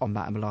made on that in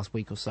the last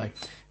week or so.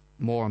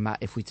 More on that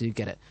if we do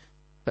get it.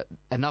 But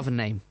another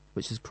name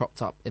which has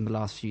cropped up in the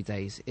last few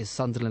days is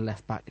Sunderland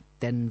left-back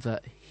Denver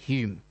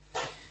Hume,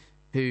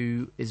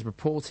 who is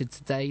reported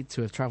today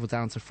to have travelled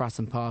down to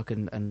Fratton Park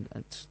and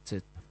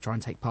to try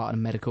and take part in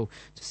a medical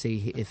to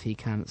see if he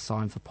can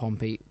sign for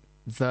Pompey.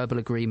 Verbal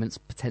agreements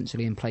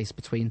potentially in place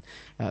between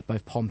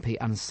both Pompey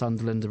and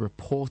Sunderland, a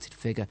reported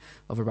figure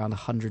of around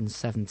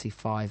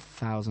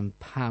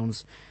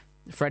 £175,000.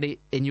 Freddie,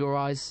 in your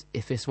eyes,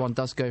 if this one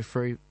does go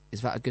through,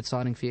 is that a good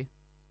signing for you?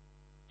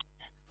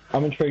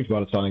 I'm intrigued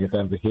by the signing of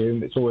Denver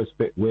Hume. It's always a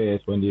bit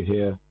weird when you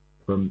hear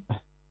from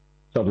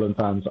Sunderland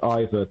fans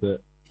either that,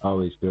 oh,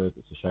 he's good,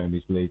 it's a shame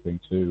he's leaving,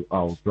 to,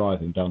 I'll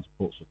drive him down to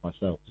Portsmouth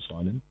myself to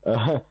sign him.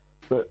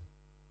 But,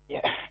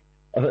 yeah,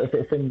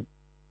 from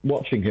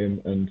watching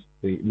him and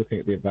looking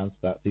at the advanced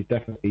stats, he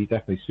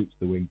definitely suits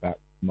the wing-back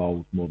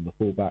mould more than the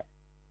full-back.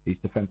 He's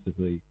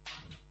defensively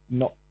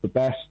not the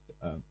best.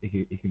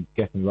 He can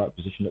get in the right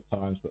position at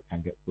times, but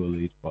can get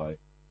bullied by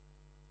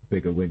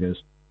bigger wingers.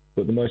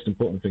 But the most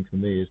important thing for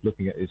me is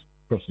looking at his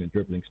crossing and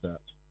dribbling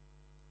stats.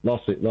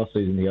 Last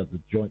season he had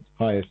the joint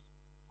highest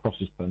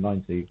crosses per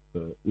 90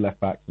 for left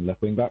backs and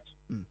left wing backs,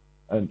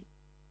 and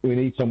we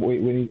need someone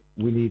who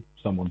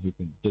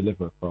can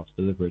deliver a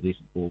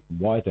decent ball from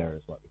wide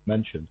areas, like we've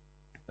mentioned.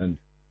 And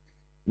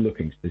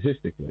looking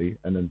statistically,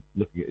 and then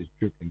looking at his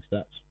dribbling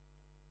stats,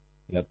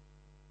 he had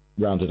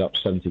rounded up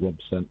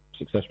 71%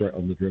 success rate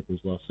on the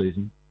dribbles last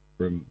season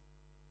from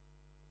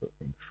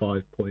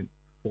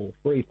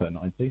 5.43 per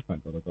 90.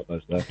 Thank God I got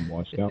those there from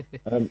Y-Scout.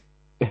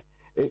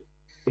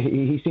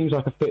 He seems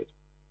like a fit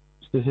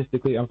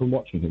statistically, and from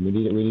watching him, we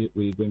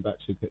need wing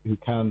backs who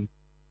can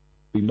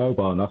be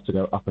mobile enough to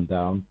go up and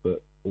down,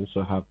 but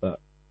also have that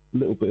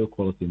little bit of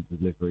quality in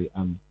delivery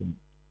and can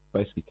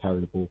basically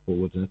carry the ball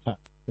forward and attack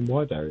in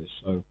wide areas.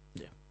 So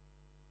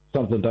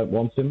Sunderland don't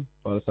want him,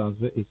 by the sounds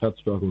of it. He's had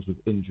struggles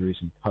with injuries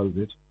and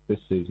COVID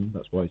this season.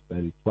 That's why he's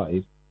barely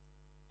played.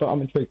 But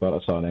I'm intrigued by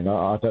that signing.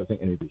 I don't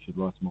think anybody should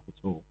write him off at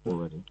all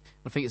already.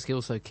 I think it's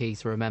also key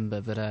to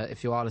remember that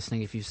if you are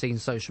listening, if you've seen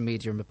social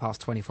media in the past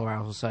 24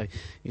 hours or so,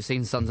 you've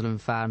seen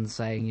Sunderland fans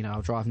saying,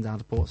 I'll drive him down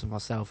to Portsmouth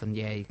myself and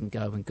you can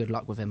go and good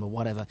luck with him or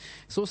whatever.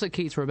 It's also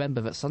key to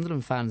remember that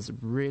Sunderland fans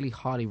really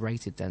highly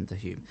rated Denver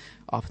Hume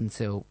up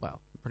until,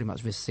 pretty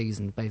much this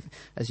season.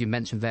 As you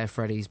mentioned there,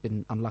 Freddie's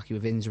been unlucky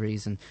with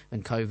injuries and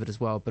COVID as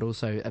well, but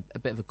also a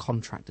bit of a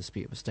contract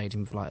dispute with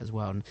Stadium of Light as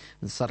well, and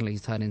suddenly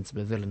he's turned into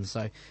the villain.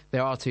 So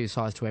there are two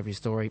sides to every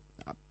story.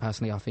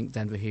 Personally, I think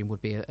Denver Hume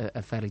would be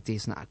a fairly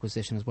decent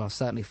acquisition as well,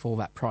 certainly for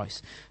that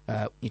price.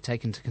 You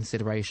take into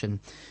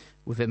consideration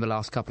within the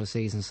last couple of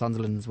seasons,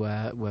 Sunderland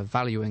were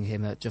valuing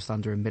him at just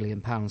under £1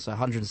 million, so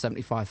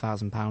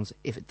 £175,000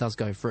 if it does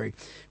go through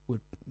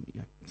would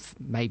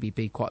maybe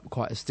be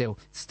quite a steal.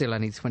 Still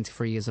only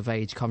 23 years of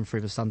age, come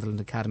through the Sunderland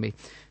Academy.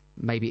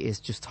 Maybe it is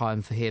just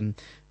time for him,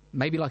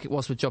 maybe like it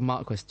was with John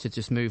Marquis, to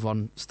just move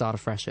on, start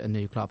afresh at a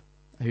new club.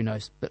 Who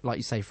knows? But like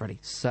you say, Freddie,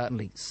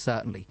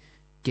 certainly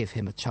give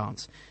him a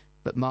chance.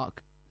 But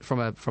Mark, from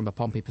a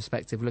Pompey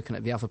perspective, looking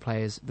at the other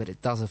players that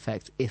it does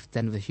affect if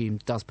Denver Hume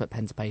does put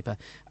pen to paper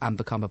and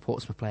become a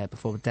Portsmouth player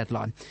before the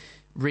deadline,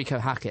 Rico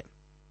Hackett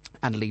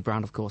and Lee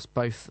Brown, of course,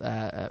 both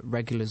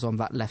regulars on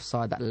that left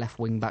side, that left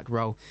wing-back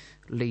role.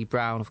 Lee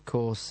Brown, of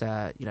course,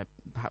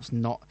 perhaps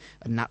not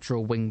a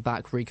natural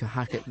wing-back. Rico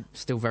Hackett,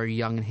 still very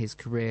young in his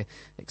career,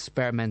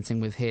 experimenting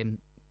with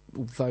him,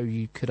 although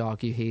you could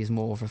argue he is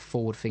more of a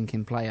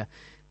forward-thinking player.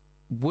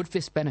 Would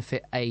this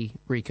benefit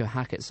Rico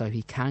Hackett so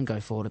he can go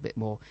forward a bit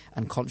more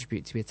and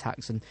contribute to the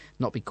attacks and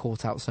not be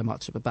caught out so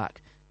much at the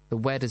back? But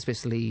where does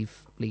this leave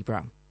Lee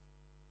Brown?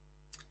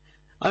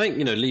 I think,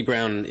 Lee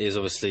Brown is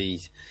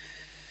obviously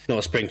not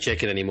a spring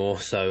chicken anymore,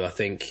 so I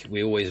think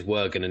we always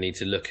were going to need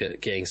to look at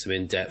getting some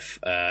in-depth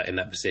in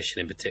that position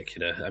in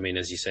particular. I mean,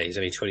 as you say, he's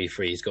only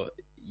 23, he's got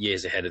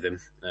years ahead of him,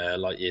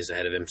 light years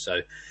ahead of him,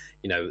 so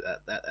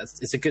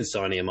it's a good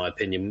signing in my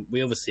opinion.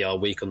 We obviously are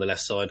weak on the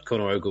left side.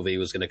 Conor Ogilvie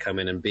was going to come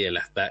in and be a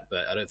left back,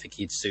 but I don't think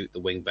he'd suit the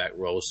wing back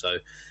role, so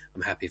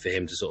I'm happy for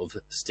him to sort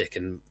of stick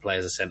and play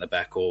as a centre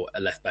back or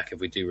a left back if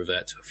we do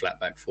revert to a flat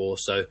back four.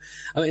 So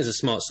I think it's a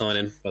smart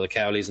signing by the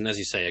Cowleys, and as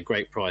you say, a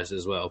great price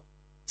as well.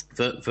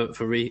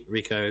 For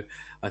Rico,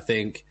 I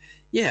think,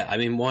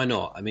 why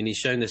not? I mean, he's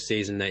shown this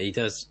season that he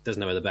does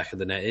know where the back of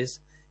the net is.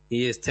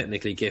 He is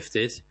technically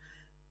gifted.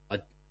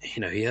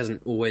 He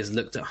hasn't always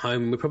looked at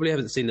home. We probably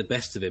haven't seen the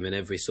best of him in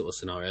every sort of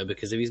scenario,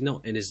 because if he's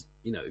not in his,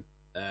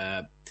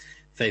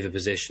 favoured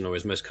position or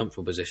his most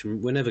comfortable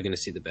position, we're never going to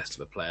see the best of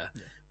a player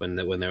when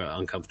they're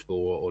uncomfortable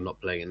or not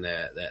playing in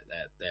their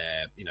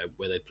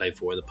where they played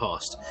for in the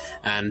past.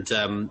 And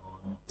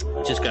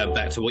just going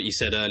back to what you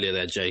said earlier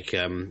there, Jake,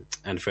 and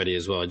Freddie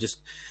as well, I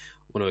just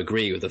want to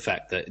agree with the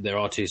fact that there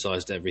are two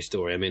sides to every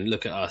story. I mean,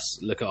 look at us,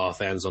 look at our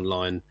fans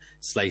online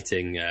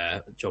slating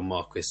John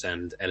Marquis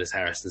and Ellis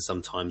Harrison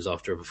sometimes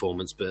after a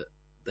performance, but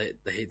they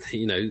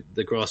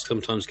the grass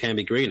sometimes can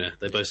be greener.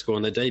 They both score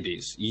on their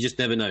debuts. You just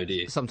never know, do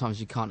you? Sometimes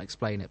you can't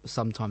explain it, but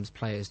sometimes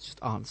players just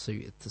aren't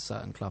suited to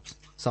certain clubs.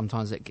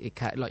 Sometimes it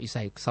can, like you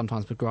say,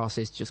 sometimes the grass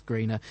is just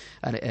greener,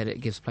 and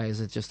it gives players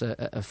just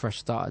a fresh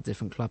start at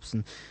different clubs.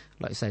 And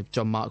like you say,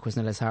 John Marquis and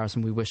Ellis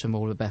Harrison, we wish them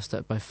all the best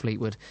at both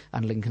Fleetwood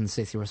and Lincoln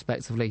City,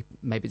 respectively.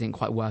 Maybe it didn't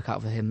quite work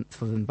out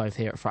for them both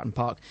here at Fratton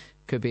Park.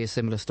 Could be a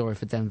similar story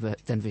for Denver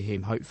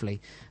Hume.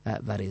 Hopefully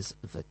that is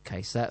the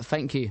case.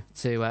 Thank you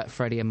to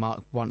Freddie and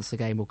Mark once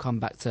again. We'll come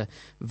back to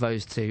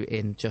those two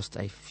in just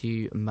a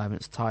few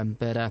moments' time.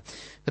 But going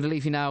to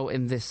leave you now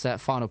in this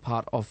final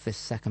part of this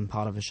second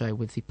part of the show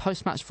with the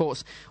post-match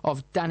thoughts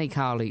of Danny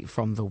Cowley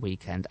from the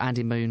weekend.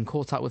 Andy Moon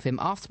caught up with him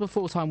after the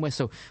full-time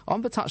whistle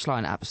on the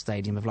touchline at the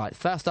Stadium of Light,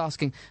 first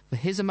asking for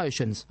his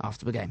emotions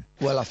after the game.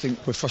 Well, I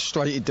think we're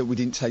frustrated that we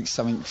didn't take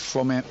something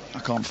from it. I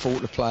can't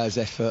fault the players'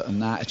 effort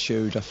and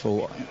attitude. I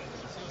thought,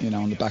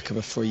 on the back of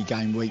a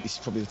 3-game week, this is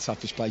probably the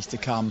toughest place to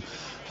come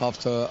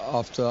after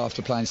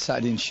playing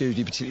Saturday and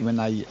Tuesday, particularly when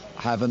they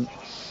haven't.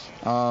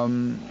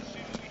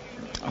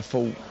 I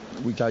thought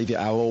we gave it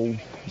our all. We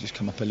just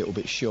come up a little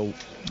bit short.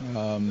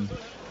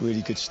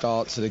 Really good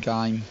start to the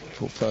game. I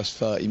thought first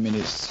 30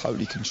 minutes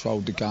totally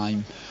controlled the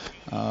game.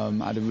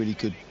 Had a really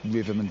good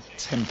rhythm and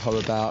tempo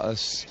about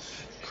us.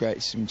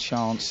 Created some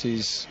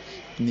chances.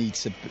 Need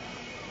to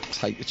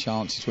take the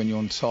chances when you're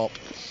on top.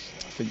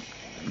 I think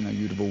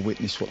you'd have all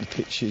witnessed what the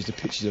pitch is. The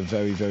pitch is a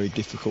very, very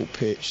difficult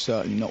pitch.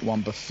 Certainly not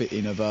one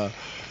befitting of a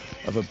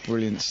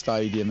brilliant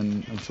stadium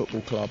and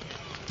football club.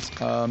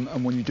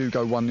 And when you do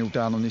go 1-0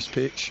 down on this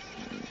pitch,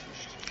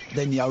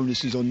 then the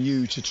onus is on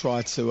you to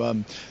try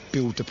to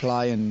build the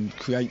play and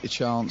create the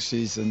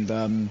chances.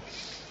 And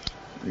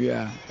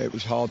it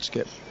was hard to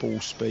get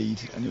ball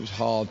speed, and it was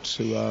hard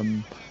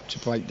to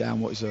break down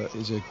what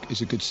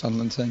is a good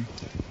Sunderland team.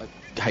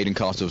 Hayden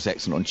Carter was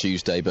excellent on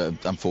Tuesday,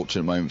 but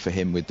unfortunate moment for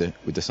him with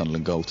the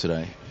Sunderland goal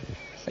today.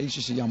 He's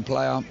just a young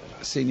player.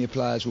 Senior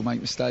players will make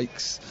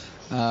mistakes.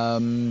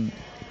 These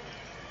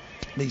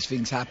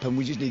things happen.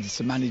 We just needed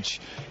to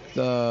manage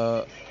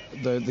the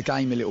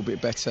game a little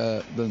bit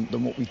better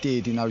than what we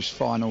did in those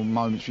final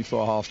moments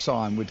before half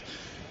time.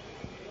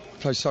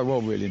 played so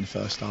well really in the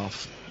first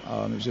half.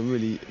 It was a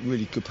really,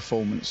 really good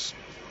performance.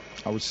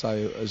 I would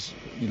say as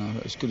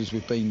good as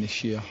we've been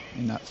this year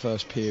in that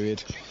first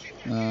period.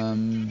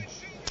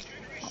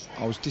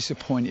 I was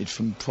disappointed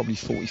from probably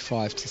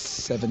 45 to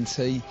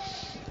 70.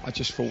 I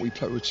just thought we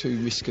were too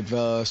risk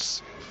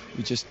adverse.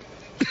 We just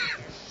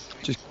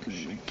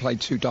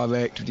played too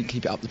direct. We didn't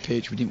keep it up the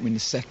pitch. We didn't win the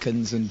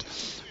seconds and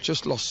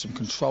just lost some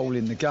control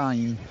in the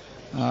game.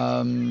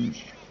 And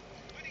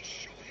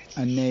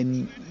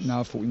then,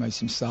 I thought we made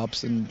some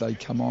subs and they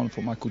come on. I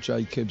thought Michael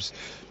Jacobs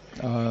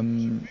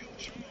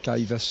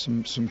gave us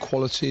some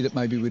quality that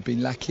maybe we'd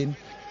been lacking.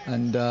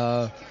 And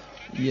I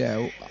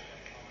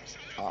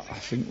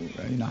think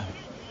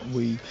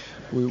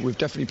we've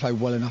definitely played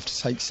well enough to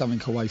take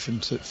something away from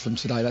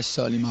today. That's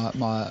certainly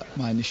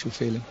my initial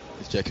feeling.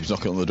 Is Jacobs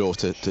knocking on the door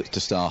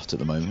to start at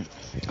the moment?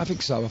 I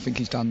think so. I think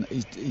he's come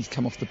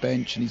off the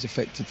bench and he's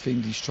affected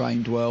things. He's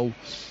trained well,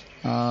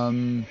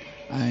 we're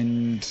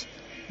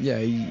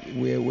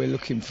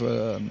looking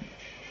for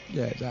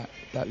that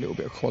little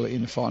bit of quality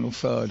in the final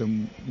third.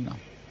 And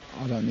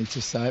I don't need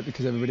to say it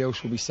because everybody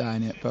else will be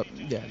saying it, but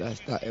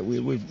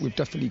we've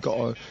definitely got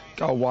to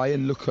go away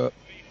and look at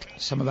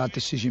some of our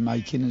decision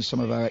making and some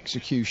of our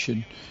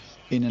execution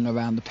in and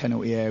around the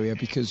penalty area,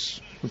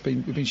 because we've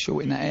been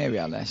short in that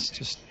area. That's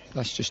just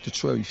the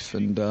truth,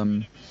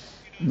 and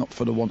not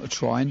for the want of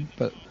trying,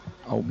 but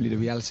ultimately the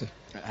reality.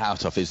 How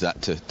tough is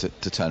that to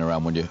turn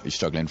around when you're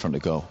struggling in front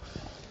of goal?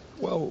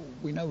 Well,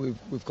 we know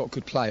we've got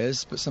good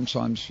players, but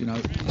sometimes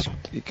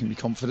it can be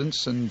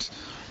confidence, and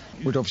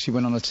we'd obviously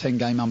went on a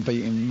 10-game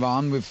unbeaten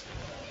run. We've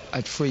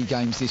had 3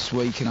 games this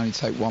week and only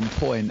take 1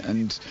 point,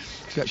 and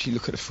if you actually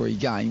look at the 3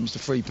 games, the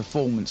 3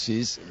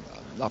 performances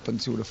up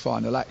until the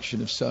final action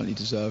have certainly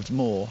deserved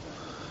more.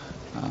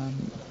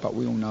 But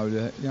we all know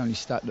that the only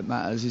stat that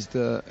matters is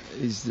the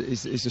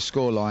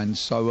scoreline.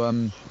 So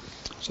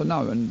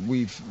no, and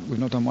we've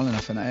not done well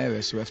enough in that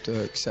area, so we have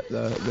to accept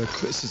the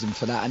criticism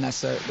for that, and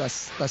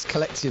that's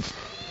collective.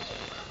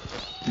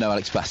 No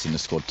Alex Bass in the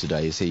squad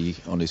today. Is he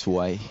on his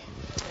way?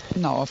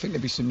 No, I think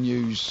there'll be some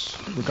news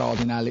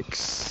regarding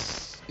Alex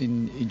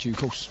in due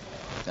course.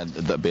 And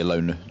that'd be a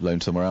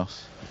loan somewhere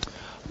else?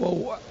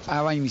 Well,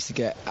 our aim is to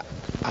get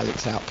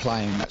Alex out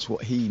playing. That's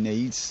what he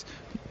needs.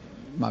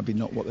 Maybe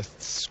not what the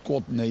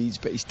squad needs,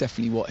 but it's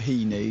definitely what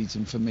he needs.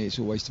 And for me, it's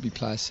always to be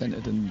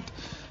player-centred and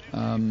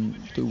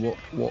do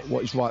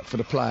what is right for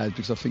the players,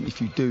 because I think if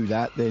you do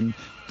that, then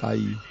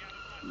they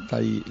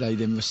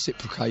then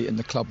reciprocate, and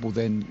the club will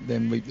then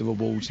reap the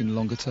rewards in the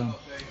longer term.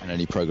 And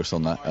any progress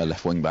on that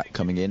left wing back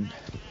coming in?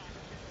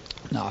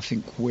 No, I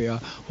think we're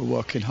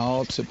working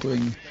hard to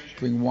bring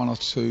 1 or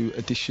 2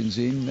 additions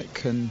in that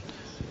can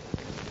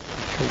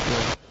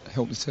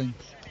help the team.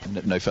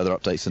 And no further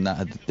updates than that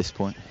at this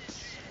point?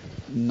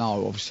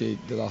 No, obviously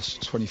the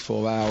last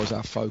 24 hours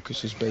our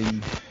focus has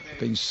been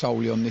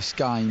solely on this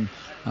game.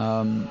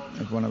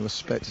 Everyone I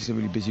respect, it's a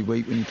really busy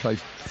week when you play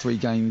 3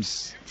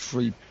 games,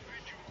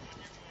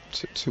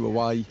 2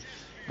 away,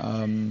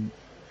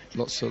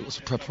 lots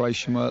of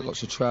preparation work,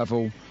 lots of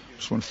travel.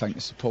 Just want to thank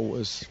the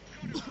supporters.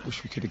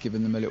 Wish we could have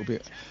given them a little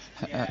bit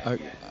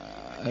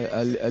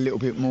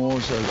more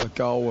as a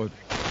goal or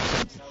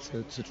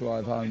to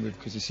drive home with,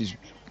 because this is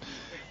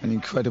an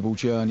incredible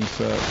journey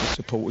for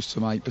supporters to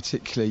make,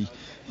 particularly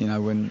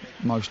when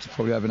most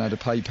probably haven't had a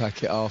pay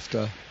packet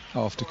after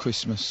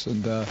Christmas,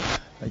 and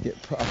they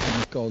get put up in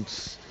the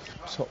God's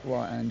top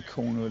right-hand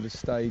corner of the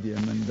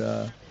stadium, and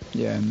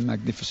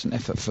magnificent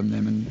effort from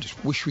them, and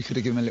just wish we could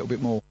have given them a little bit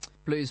more.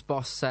 Blues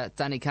boss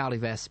Danny Cowley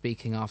there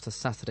speaking after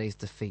Saturday's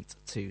defeat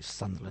to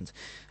Sunderland.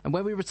 And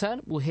when we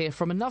return, we'll hear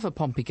from another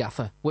Pompey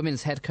gaffer.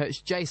 Women's head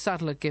coach Jay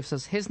Sadler gives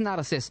us his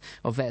analysis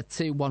of their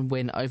 2-1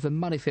 win over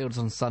Moneyfields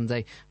on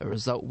Sunday, a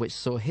result which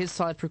saw his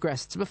side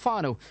progress to the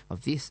final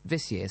of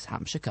this year's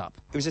Hampshire Cup.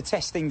 It was a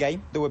testing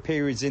game. There were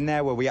periods in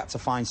there where we had to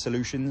find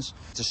solutions.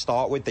 To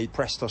start with, they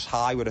pressed us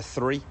high with a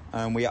 3,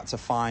 and we had to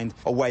find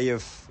a way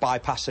of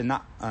bypassing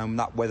that,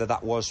 whether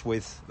that was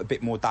with a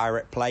bit more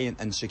direct play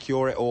and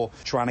secure it, or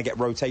trying to get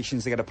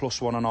rotations to get a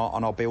 +1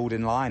 on our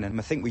building line, and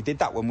I think we did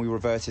that when we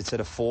reverted to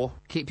the 4.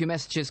 Keep your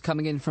messages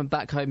coming in from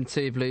back home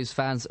too, Blues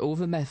fans. All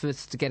the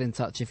methods to get in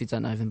touch, if you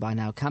don't know them by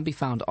now, can be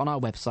found on our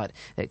website,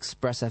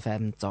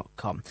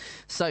 expressfm.com.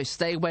 So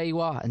stay where you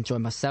are and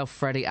join myself,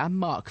 Freddie and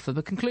Mark for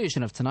the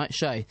conclusion of tonight's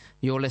show.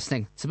 You're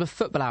listening to the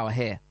Football Hour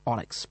here on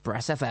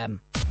Express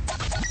FM.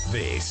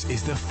 This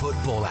is the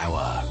Football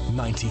Hour,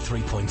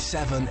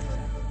 93.7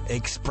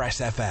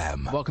 Express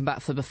FM. Welcome back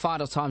for the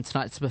final time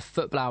tonight to the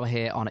Football Hour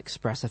here on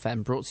Express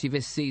FM, brought to you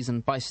this season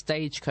by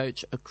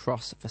Stagecoach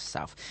across the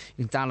South.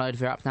 You can download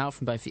their app now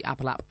from both the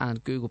Apple app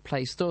and Google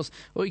Play stores,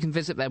 or you can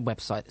visit their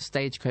website,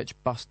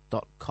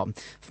 stagecoachbus.com,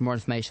 for more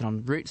information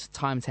on routes,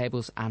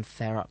 timetables and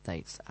fare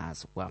updates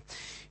as well.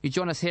 You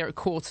join us here at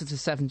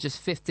 6:45, just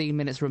 15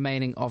 minutes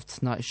remaining of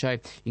tonight's show. You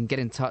can get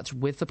in touch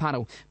with the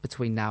panel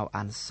between now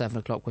and 7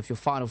 o'clock with your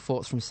final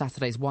thoughts from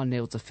Saturday's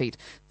 1-0 defeat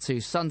to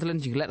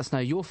Sunderland. You can let us know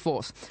your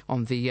thoughts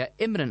on the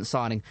imminent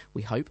signing,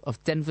 we hope,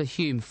 of Denver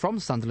Hume from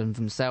Sunderland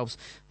themselves,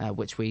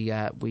 which we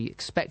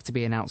expect to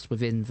be announced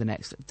within the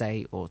next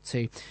day or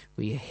two.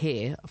 We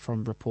hear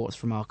from reports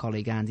from our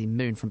colleague Andy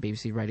Moon from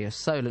BBC Radio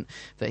Solent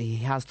that he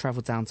has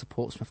travelled down to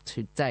Portsmouth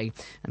today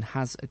and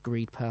has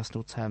agreed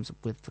personal terms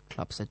with the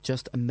club. So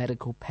just a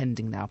medical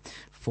pending now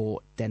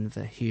for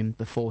Denver Hume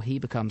before he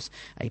becomes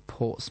a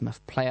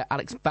Portsmouth player.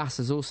 Alex Bass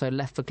has also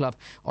left the club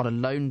on a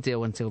loan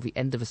deal until the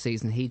end of the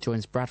season. He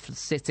joins Bradford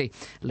City,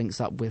 links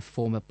up with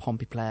former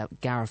Pompey player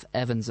Gareth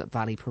Evans at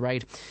Valley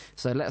Parade.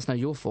 So let us know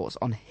your thoughts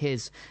on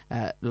his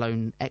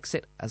loan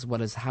exit, as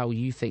well as how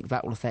you think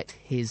that will affect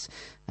his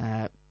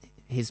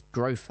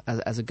growth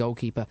as a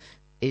goalkeeper.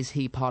 Is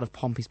he part of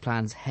Pompey's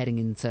plans heading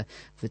into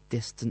the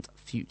distant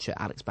future,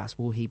 Alex Bass?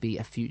 Will he be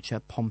a future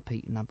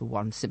Pompey number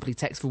one? Simply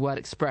text the word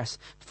Express,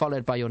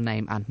 followed by your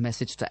name and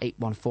message to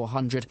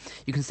 81400.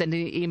 You can send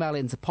an email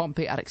in to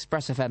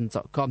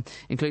pompey@expressfm.com.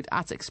 Include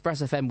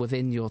 @expressfm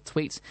within your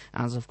tweets.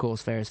 And, of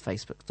course, there is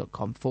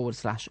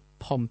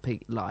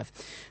facebook.com/Pompey Live.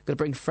 Going to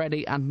bring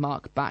Freddie and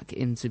Mark back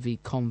into the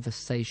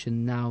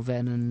conversation now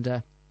then,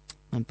 and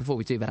before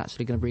we do that,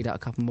 actually going to read out a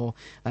couple more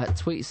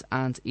tweets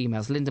and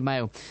emails. Linda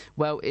Mail.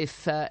 Well,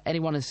 if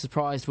anyone is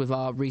surprised with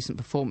our recent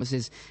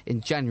performances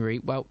in January,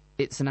 well,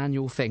 it's an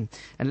annual thing.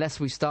 Unless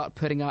we start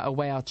putting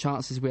away our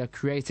chances we are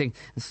creating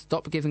and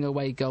stop giving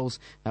away goals,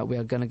 we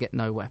are going to get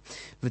nowhere.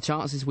 The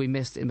chances we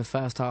missed in the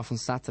first half on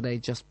Saturday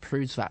just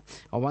proves that.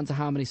 I wonder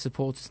how many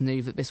supporters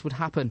knew that this would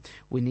happen.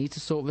 We need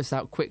to sort this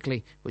out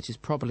quickly, which is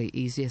probably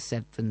easier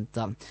said than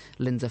done.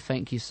 Linda,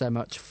 thank you so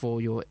much for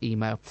your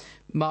email.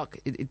 Mark,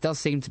 it does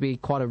seem to be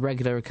quite a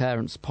regular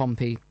occurrence.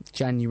 Pompey,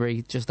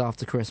 January, just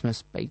after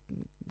Christmas, they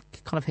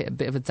kind of hit a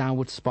bit of a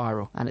downward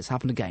spiral, and it's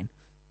happened again.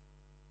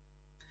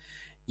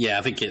 Yeah,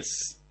 I think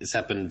it's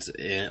happened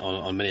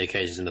on many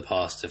occasions in the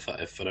past. If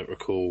I don't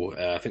recall,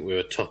 I think we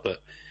were top at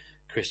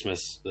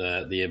Christmas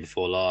the year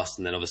before last,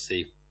 and then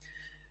obviously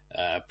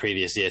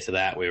previous year to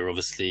that, we were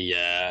obviously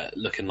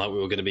looking like we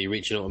were going to be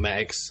reaching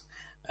automatics.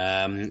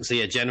 So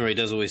yeah, January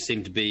does always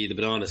seem to be the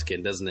banana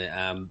skin, doesn't it?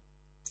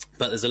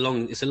 But it's a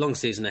long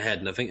season ahead,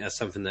 and I think that's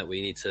something that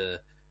we need to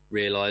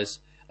realise.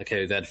 Okay,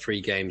 we've had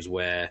 3 games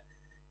where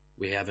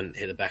we haven't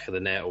hit the back of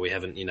the net, or we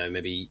haven't,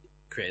 maybe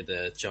created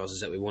the chances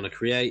that we want to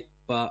create,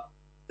 but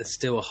there's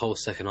still a whole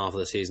second half of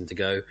the season to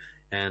go.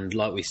 And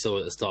like we saw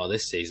at the start of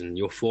this season,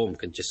 your form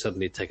can just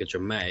suddenly take a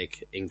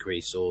dramatic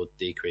increase or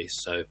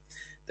decrease. So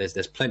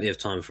there's plenty of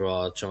time for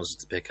our chances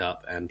to pick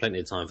up, and plenty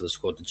of time for the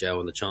squad to gel,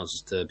 and the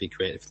chances to be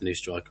creative for the new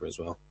striker as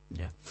well.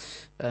 Yeah.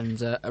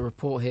 And a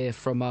report here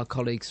from our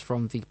colleagues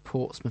from the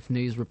Portsmouth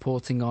News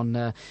reporting on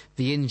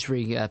the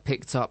injury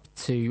picked up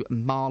to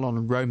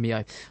Marlon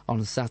Romeo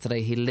on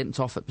Saturday. He limped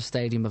off at the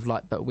Stadium of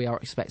Light, but we are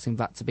expecting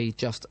that to be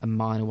just a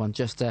minor one,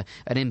 just an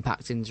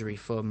impact injury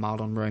for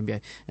Marlon Romeo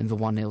in the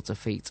 1-0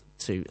 defeat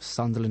to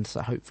Sunderland.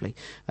 So hopefully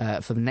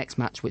for the next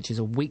match, which is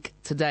a week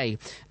today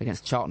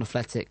against Charlton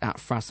Athletic at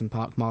Frasson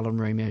Park, Marlon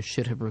Romeo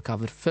should have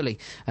recovered fully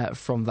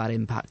from that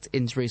impact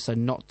injury, so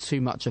not too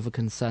much of a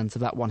concern to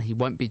that one. He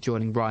won't be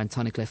joining Ryan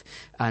Tunnicliffe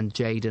and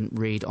Jayden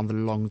Reed on the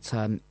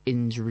long-term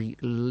injury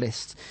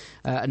list.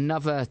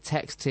 Another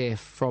text here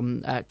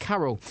from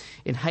Carol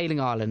in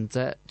Hayling Island.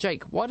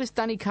 Jake, why does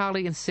Danny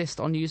Cowley insist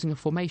on using a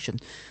formation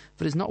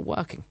that is not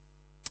working?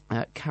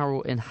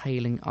 Carol in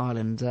Hayling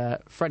Island.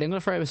 Freddie, I'm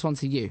going to throw this one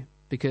to you,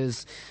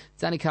 because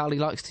Danny Cowley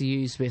likes to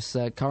use this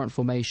current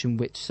formation,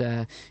 which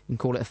you can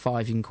call it a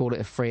 5, you can call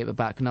it a 3 at the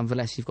back.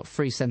 Nonetheless, you've got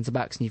 3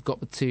 centre-backs and you've got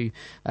the 2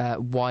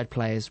 wide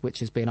players, which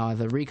has been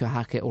either Rico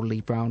Hackett or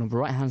Lee Brown on the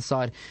right-hand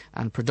side,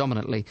 and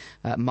predominantly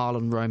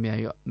Marlon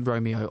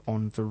Romeo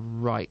on the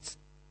right.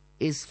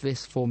 Is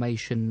this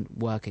formation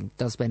working?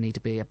 Does there need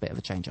to be a bit of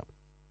a change-up?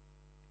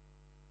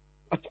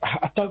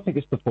 I don't think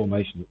it's the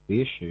formation that's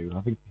the issue.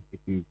 I think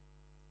if you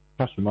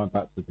cast your mind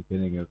back to the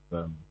beginning of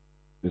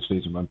this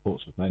season, when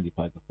Portsmouth mainly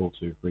played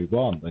the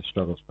 4-2-3-1, they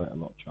struggled to create a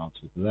lot of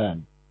chances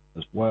then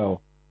as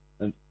well.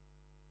 And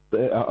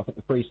I think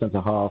the 3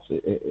 centre halves,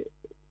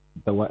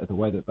 the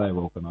way that they're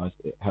organised,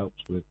 it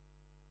helps with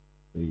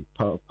the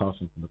part of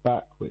passing from the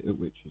back,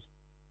 which is,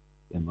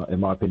 in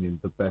my opinion,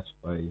 the best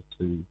way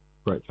to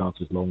create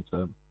chances long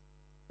term.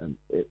 And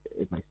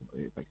it makes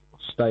it more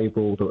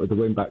stable. The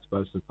wing backs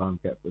most of the time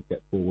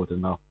get forward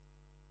enough.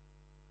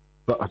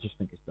 But I just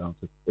think it's down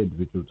to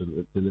individual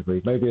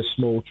delivery. Maybe a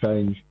small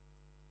change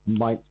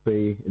might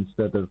be,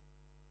 instead of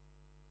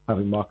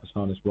having Marcus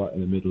Harness right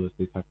in the middle as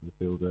the attacking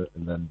midfielder,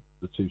 and then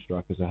the 2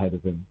 strikers ahead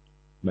of him,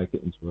 make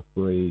it into a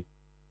 3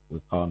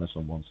 with Harness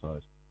on one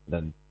side, and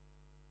then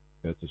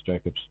Curtis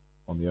Jacobs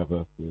on the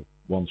other with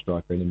 1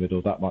 striker in the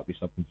middle. That might be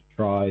something to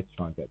try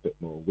and get a bit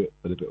more width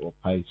and a bit more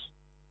pace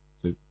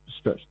to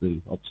stretch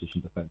the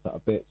opposition defence out a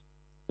bit.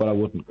 But I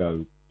wouldn't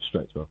go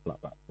straight to a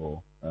flat back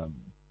 4.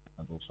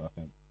 And also I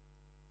think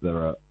there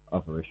are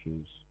other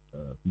issues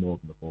more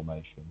than the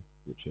formation,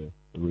 which are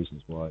the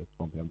reasons why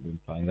Pompey haven't been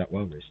playing that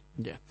well recently.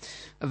 Yeah.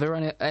 Are there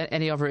any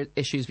any other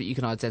issues that you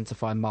can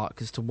identify,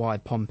 Mark, as to why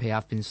Pompey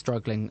have been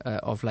struggling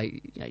of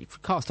late? You know,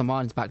 cast our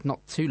minds back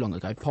not too long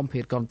ago. Pompey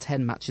had gone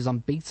 10 matches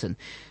unbeaten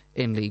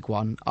in League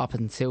One up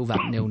until that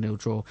 0-0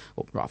 draw,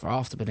 or rather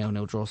after the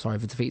 0-0 draw,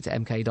 the defeat to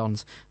MK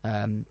Dons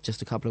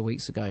just a couple of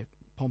weeks ago.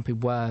 Pompey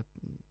were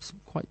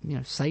quite,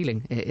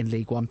 sailing in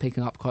League One,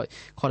 picking up quite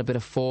a bit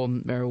of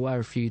form. There were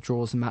a few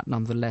draws in that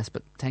nonetheless,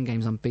 but 10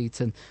 games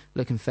unbeaten,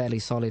 looking fairly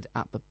solid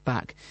at the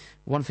back.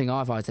 One thing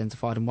I've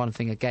identified, and one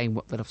thing again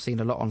that I've seen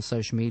a lot on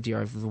social media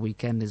over the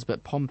weekend, is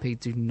that Pompey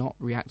do not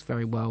react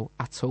very well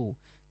at all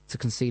to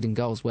conceding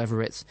goals,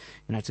 whether it's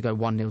to go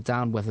 1-0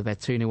 down, whether they're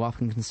 2-0 up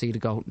and concede a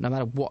goal. No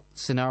matter what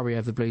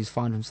scenario the Blues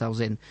find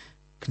themselves in,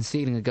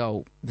 conceding a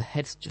goal, the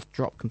heads just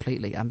drop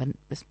completely, and then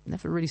there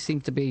never really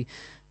seemed to be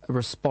a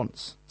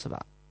response to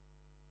that.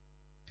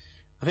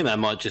 I think that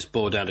might just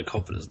boil down to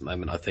confidence at the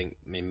moment. I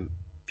mean,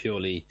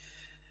 purely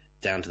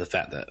down to the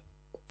fact that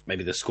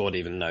maybe the squad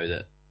even know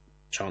that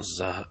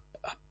chances are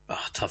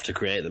tough to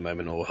create at the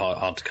moment, or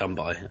hard to come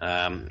by.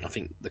 I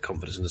think the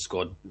confidence in the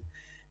squad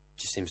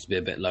just seems to be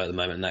a bit low at the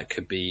moment, and that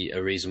could be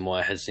a reason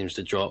why head seems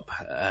to drop.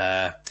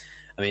 I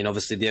mean,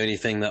 obviously the only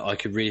thing that I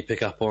could really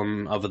pick up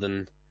on, other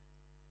than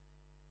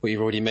what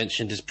you've already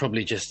mentioned, is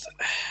probably just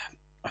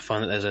I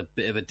find that there's a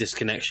bit of a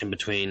disconnection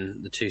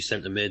between the two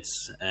centre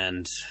mids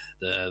and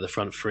the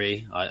front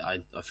three.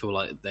 I feel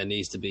like there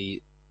needs to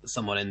be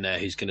someone in there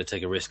who's going to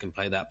take a risk and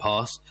play that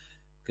pass,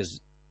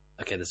 because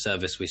the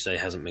service we say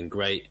hasn't been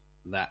great.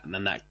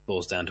 That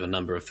boils down to a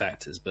number of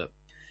factors, but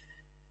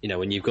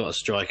when you've got a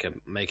striker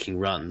making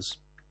runs,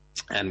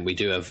 and we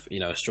do have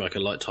a striker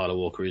like Tyler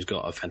Walker who's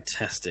got a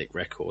fantastic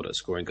record at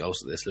scoring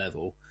goals at this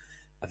level,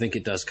 I think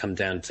it does come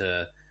down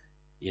to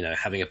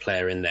having a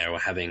player in there, or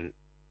having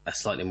a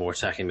slightly more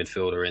attacking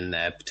midfielder in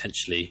there,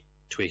 potentially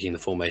tweaking the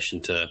formation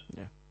to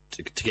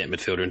get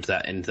midfielder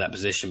into that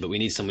position. But we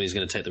need someone who's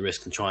going to take the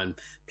risk and try and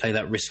play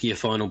that riskier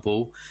final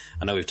ball.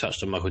 I know we've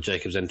touched on Michael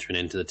Jacobs entering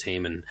into the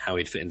team and how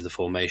he'd fit into the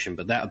formation,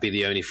 but that would be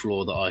the only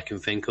flaw that I can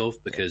think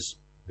of, because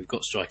we've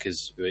got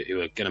strikers who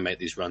are going to make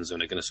these runs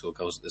and are going to score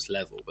goals at this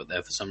level, but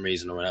they're, for some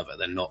reason or another,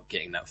 they're not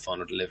getting that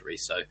final delivery.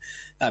 So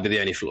that'd be the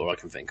only flaw I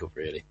can think of,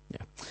 really.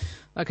 Yeah.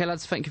 OK,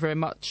 lads, thank you very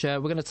much. We're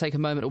going to take a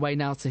moment away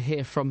now to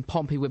hear from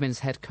Pompey women's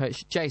head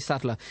coach Jay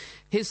Sadler.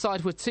 His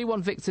side were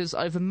 2-1 victors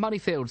over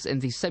Moneyfields in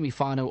the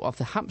semi-final of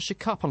the Hampshire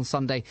Cup on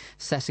Sunday,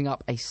 setting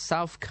up a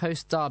South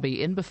Coast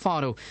derby in the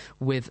final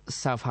with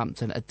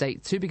Southampton, a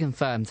date to be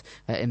confirmed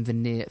in the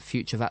near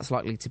future. That's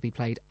likely to be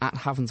played at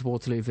Havant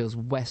Waterlooville's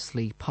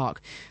Wesley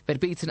Park. They'd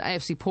beaten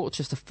AFC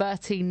Portchester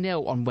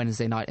 13-0 on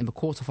Wednesday night in the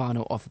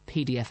quarter-final of the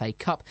PDFA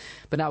Cup.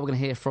 But now we're going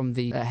to hear from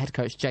the head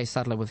coach Jay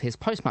Sadler with his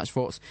post-match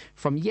thoughts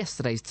from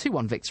yesterday's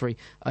 2-1 victory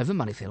over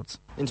Moneyfields.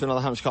 Into another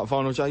Hampshire Cup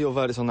final, Jay, your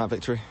verdict on that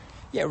victory?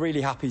 Yeah,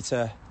 really happy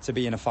to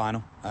be in a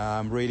final.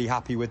 Really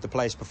happy with the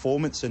players'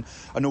 performance and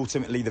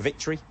ultimately the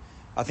victory.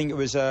 I think it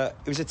was a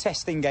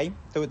testing game.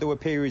 There were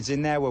periods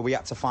in there where we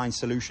had to find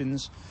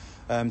solutions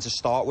to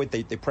start with.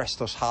 They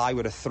pressed us high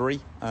with a 3,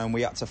 and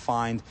we had to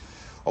find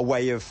a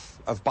way of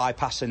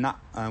bypassing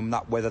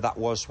that, whether that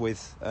was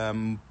with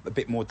a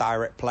bit more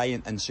direct play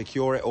and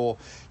secure it, or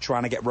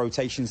trying to get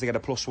rotations to get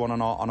a +1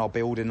 on our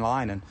building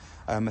line. And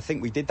I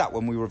think we did that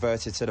when we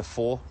reverted to the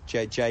 4.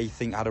 Jay I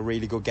think had a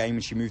really good game,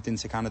 and she moved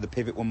into kind of the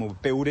pivot when we were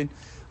building,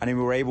 and then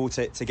we were able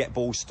to get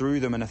balls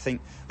through them. And I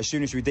think as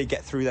soon as we did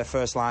get through their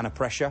first line of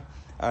pressure,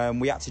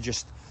 we had to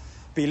just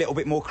be a little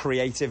bit more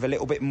creative, a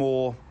little bit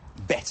more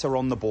better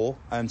on the ball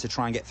to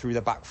try and get through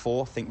the back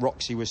 4. I think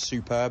Roxy was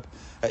superb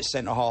at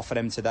centre half for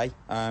them today.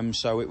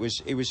 So it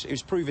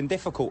was proven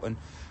difficult, and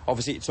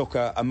obviously it took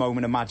a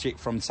moment of magic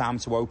from Tam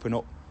to open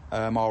up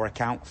our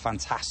account.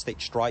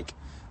 Fantastic strike.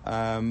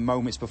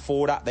 Moments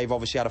before that, they've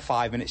obviously had a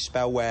 5-minute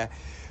spell where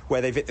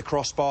they've hit the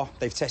crossbar.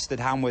 They've tested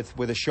Ham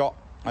with a shot.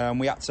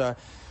 We had to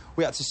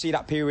see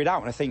that period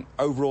out, and I think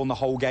overall in the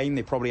whole game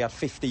they probably had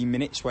 15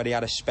 minutes where they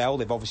had a spell.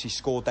 They've obviously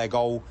scored their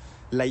goal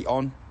late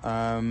on,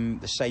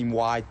 the same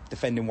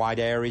defending wide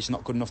areas,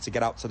 not good enough to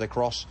get out to the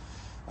cross,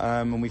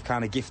 and we've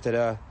kind of gifted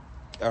a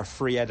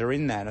free header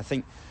in there. And I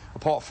think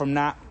apart from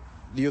that,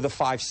 the other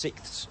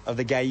 5/6 of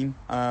the game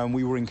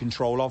we were in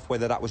control of,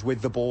 whether that was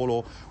with the ball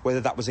or whether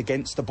that was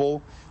against the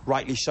ball.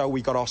 Rightly so,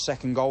 we got our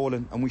second goal,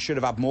 and we should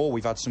have had more.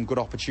 We've had some good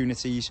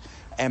opportunities.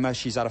 Emma,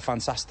 she's had a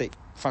fantastic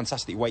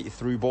weighted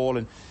through ball,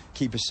 and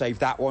keeper saved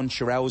that one.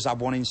 Sherelle's had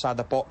one inside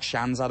the box.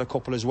 Shan's had a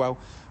couple as well.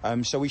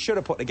 So we should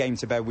have put the game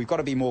to bed. We've got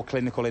to be more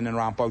clinical in and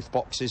around both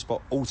boxes,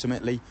 but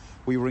ultimately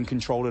we were in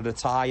control of the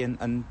tie,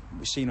 and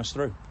we've seen us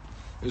through.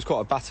 It was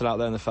quite a battle out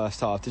there in the first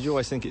half. Did you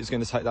always think it was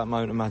going to take that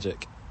moment of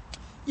magic?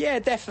 Yeah,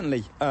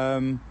 definitely.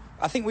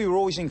 I think we were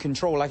always in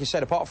control. Like I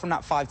said, apart from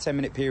that 5-10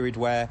 minute period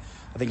where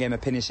I think Emma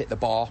Pinnis hit the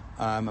bar,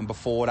 and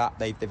before that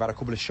they've had a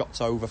couple of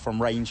shots over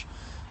from range,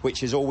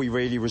 which is all we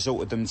really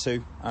resorted them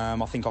to.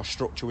 I think our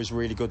structure was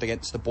really good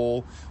against the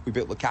ball. We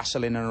built the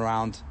castle in and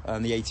around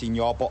the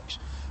 18-yard box.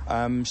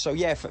 So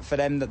yeah, for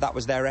them, that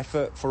was their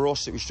effort. For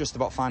us, it was just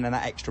about finding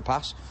that extra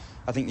pass.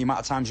 I think the amount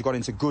of times we got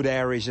into good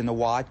areas in the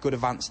wide, good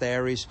advanced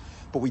areas,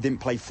 but we didn't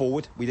play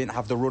forward. We didn't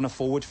have the runner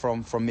forward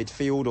from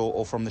midfield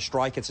or from the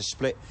striker to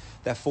split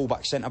their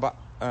full-back, centre-back.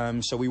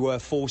 So we were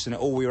forcing it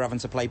all. We were having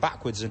to play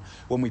backwards, and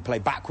when we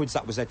played backwards,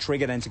 that was their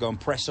trigger then to go and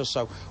press us.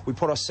 So we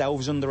put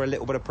ourselves under a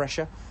little bit of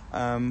pressure.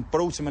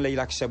 But ultimately,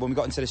 like I said, when we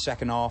got into the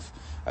second half,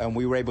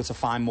 we were able to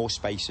find more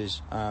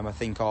spaces. I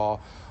think our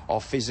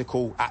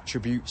physical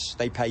attributes,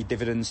 they paid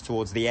dividends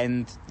towards the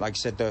end. Like I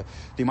said, the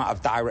amount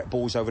of direct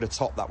balls over the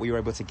top that we were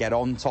able to get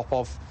on top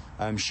of.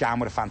 Sham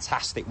with a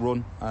fantastic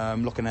run.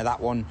 Looking at that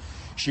one,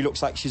 she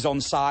looks like she's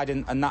onside,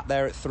 and that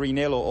there at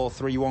 3-0 or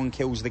 3-1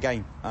 kills the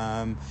game.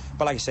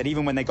 But like I said,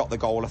 even when they got the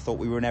goal, I thought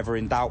we were never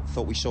in doubt.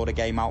 Thought we saw the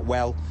game out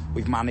well.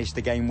 We've managed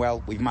the game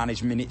well. We've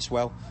managed minutes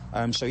well.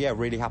 So yeah,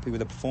 really happy with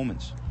the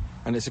performance.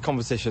 And it's a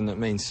competition that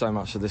means so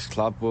much to this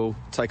club. We'll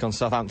take on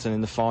Southampton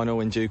in the final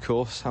in due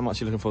course. How much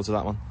are you looking forward to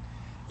that one?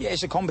 Yeah,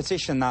 it's a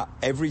competition that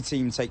every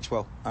team takes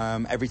well.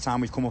 Every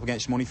time we've come up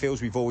against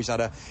Moneyfields, we've always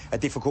had a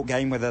difficult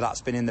game, whether that's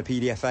been in the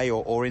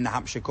PDFA or in the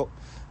Hampshire Cup.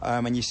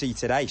 And you see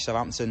today,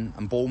 Southampton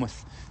and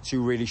Bournemouth,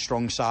 two really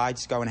strong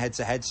sides going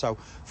head-to-head. So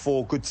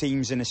 4 good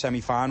teams in the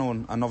semi-final,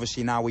 and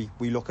obviously now we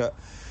look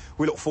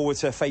forward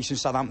to facing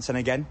Southampton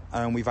again.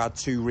 We've had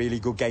 2 really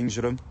good games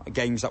with them,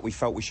 games that we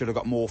felt we should have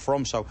got more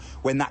from. So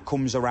when that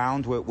comes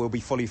around, we'll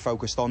be fully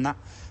focused on that.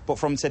 But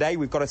from today,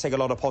 we've got to take a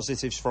lot of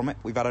positives from it.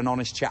 We've had an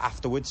honest chat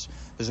afterwards.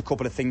 There's a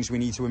couple of things we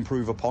need to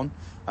improve upon.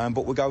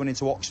 But we're going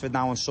into Oxford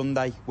now on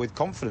Sunday with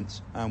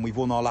confidence. We've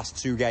won our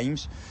last 2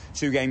 games.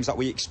 2 games that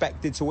we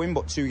expected to win,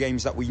 but 2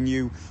 games that we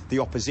knew the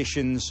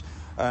oppositions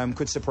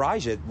could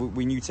surprise you.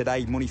 We knew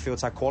today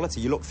Moneyfields had quality.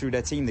 You look through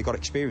their team, they've got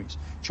experience.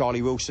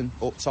 Charlie Wilson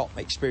up top,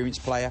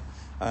 experienced player.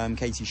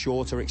 Katie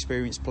Shorter,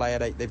 experienced player.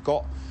 They've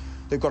got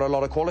a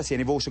lot of quality, and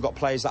they've also got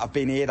players that have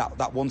been here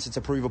that wanted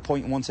to prove a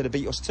point and wanted to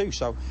beat us too.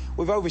 So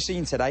we've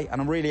overseen today,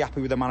 and I'm really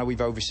happy with the manner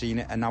we've overseen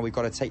it. And now we've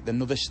got to take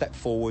another step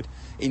forward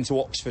into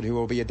Oxford, who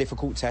will be a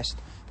difficult test,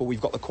 but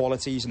we've got the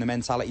qualities and the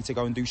mentality to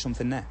go and do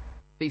something there.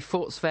 The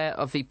thoughts there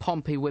of the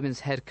Pompey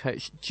women's head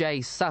coach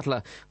Jay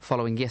Sadler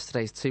following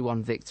yesterday's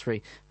 2-1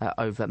 victory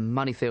over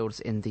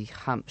Moneyfields in the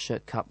Hampshire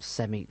Cup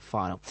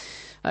semi-final.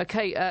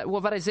 OK,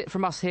 well, that is it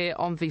from us here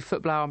on the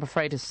Football Hour, I'm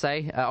afraid to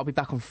say. I'll be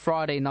back on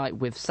Friday night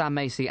with Sam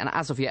Macy and,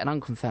 as of yet, an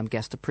unconfirmed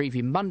guest to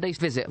preview Monday's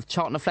visit of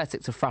Charlton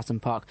Athletic to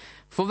Fratton Park.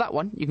 For that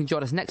one, you can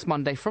join us next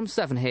Monday from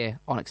 7 here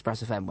on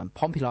Express FM when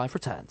Pompey Live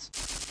returns.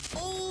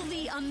 All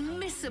the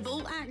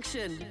unmissable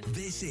action.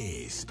 This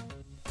is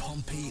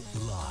Pompey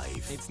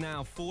Live. It's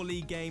now 4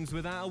 league games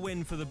without a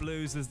win for the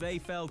Blues as they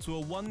fell to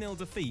a 1-0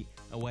 defeat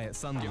away at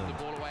Sunderland. Gives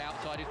the ball away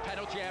outside his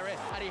penalty area,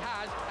 and he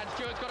has, and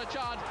Stewart's got a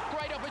chance.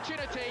 Great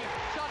opportunity.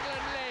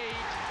 Sunderland lead.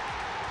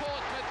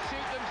 Portsmouth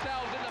shoot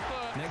themselves in the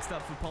foot. Next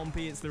up for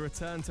Pompey, it's the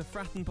return to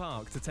Fratton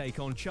Park to take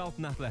on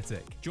Charlton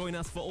Athletic. Join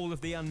us for all of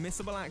the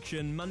unmissable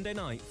action Monday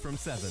night from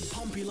 7.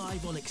 Pompey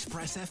Live on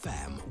Express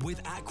FM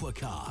with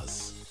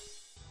Aquacars.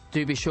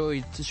 Do be sure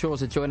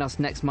to join us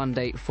next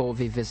Monday for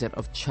the visit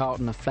of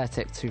Charlton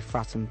Athletic to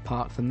Fratton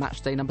Park for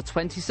match day number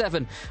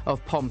 27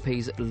 of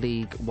Pompey's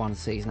League One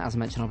season. As I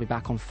mentioned, I'll be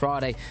back on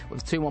Friday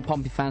with 2 more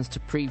Pompey fans to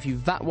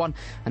preview that one,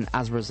 and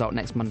as a result,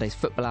 next Monday's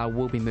Football Hour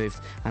will be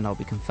moved, and I'll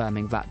be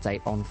confirming that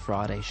date on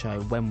Friday's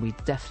show when we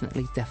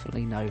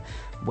definitely know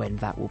when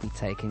that will be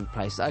taking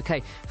place.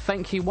 OK,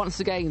 thank you once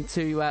again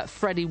to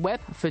Freddie Webb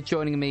for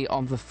joining me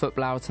on the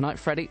Football Hour tonight.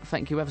 Freddie,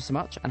 thank you ever so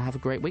much, and have a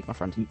great week, my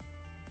friend.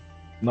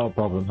 No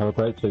problem. Have a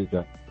great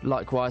Tuesday.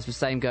 Likewise, the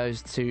same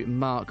goes to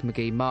Mark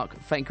Magee. Mark,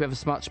 thank you ever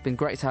so much. It's been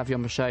great to have you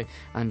on the show,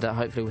 and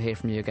hopefully we'll hear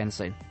from you again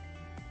soon.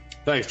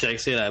 Thanks, Jake.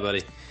 See you later,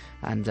 buddy.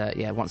 And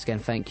once again,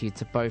 thank you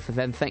to both of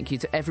them. Thank you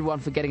to everyone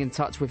for getting in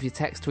touch with your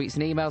text, tweets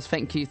and emails.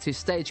 Thank you to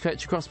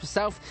Stagecoach across the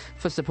South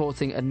for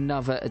supporting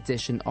another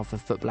edition of the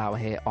Football Hour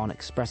here on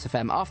Express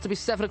FM. After the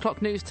 7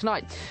 o'clock news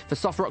tonight, the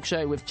Soft Rock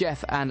Show with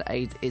Jeff and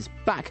Aid is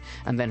back.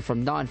 And then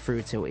from 9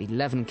 through till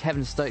 11,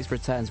 Kevin Stokes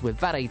returns with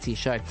That 80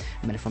 Show.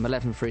 And then from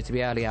 11 through to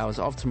the early hours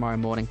of tomorrow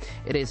morning,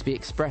 it is the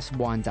Express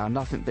Wind Down.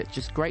 Nothing but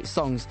just great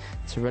songs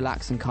to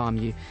relax and calm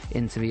you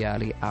into the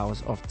early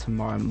hours of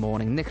tomorrow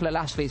morning. Nicola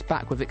Lashley is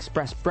back with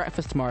Express Breakfast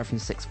tomorrow from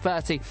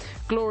 6:30.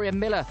 Gloria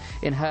Miller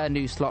in her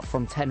new slot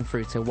from 10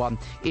 through till 1.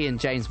 Ian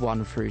James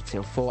 1 through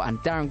till 4. And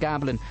Darren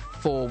Gamblin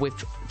 4 with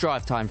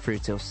drive time through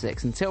till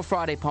 6. Until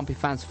Friday, Pompey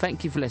fans,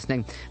 thank you for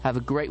listening. Have a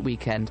great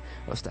weekend.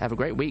 Have a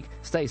great week.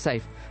 Stay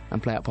safe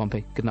and play out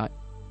Pompey. Good night.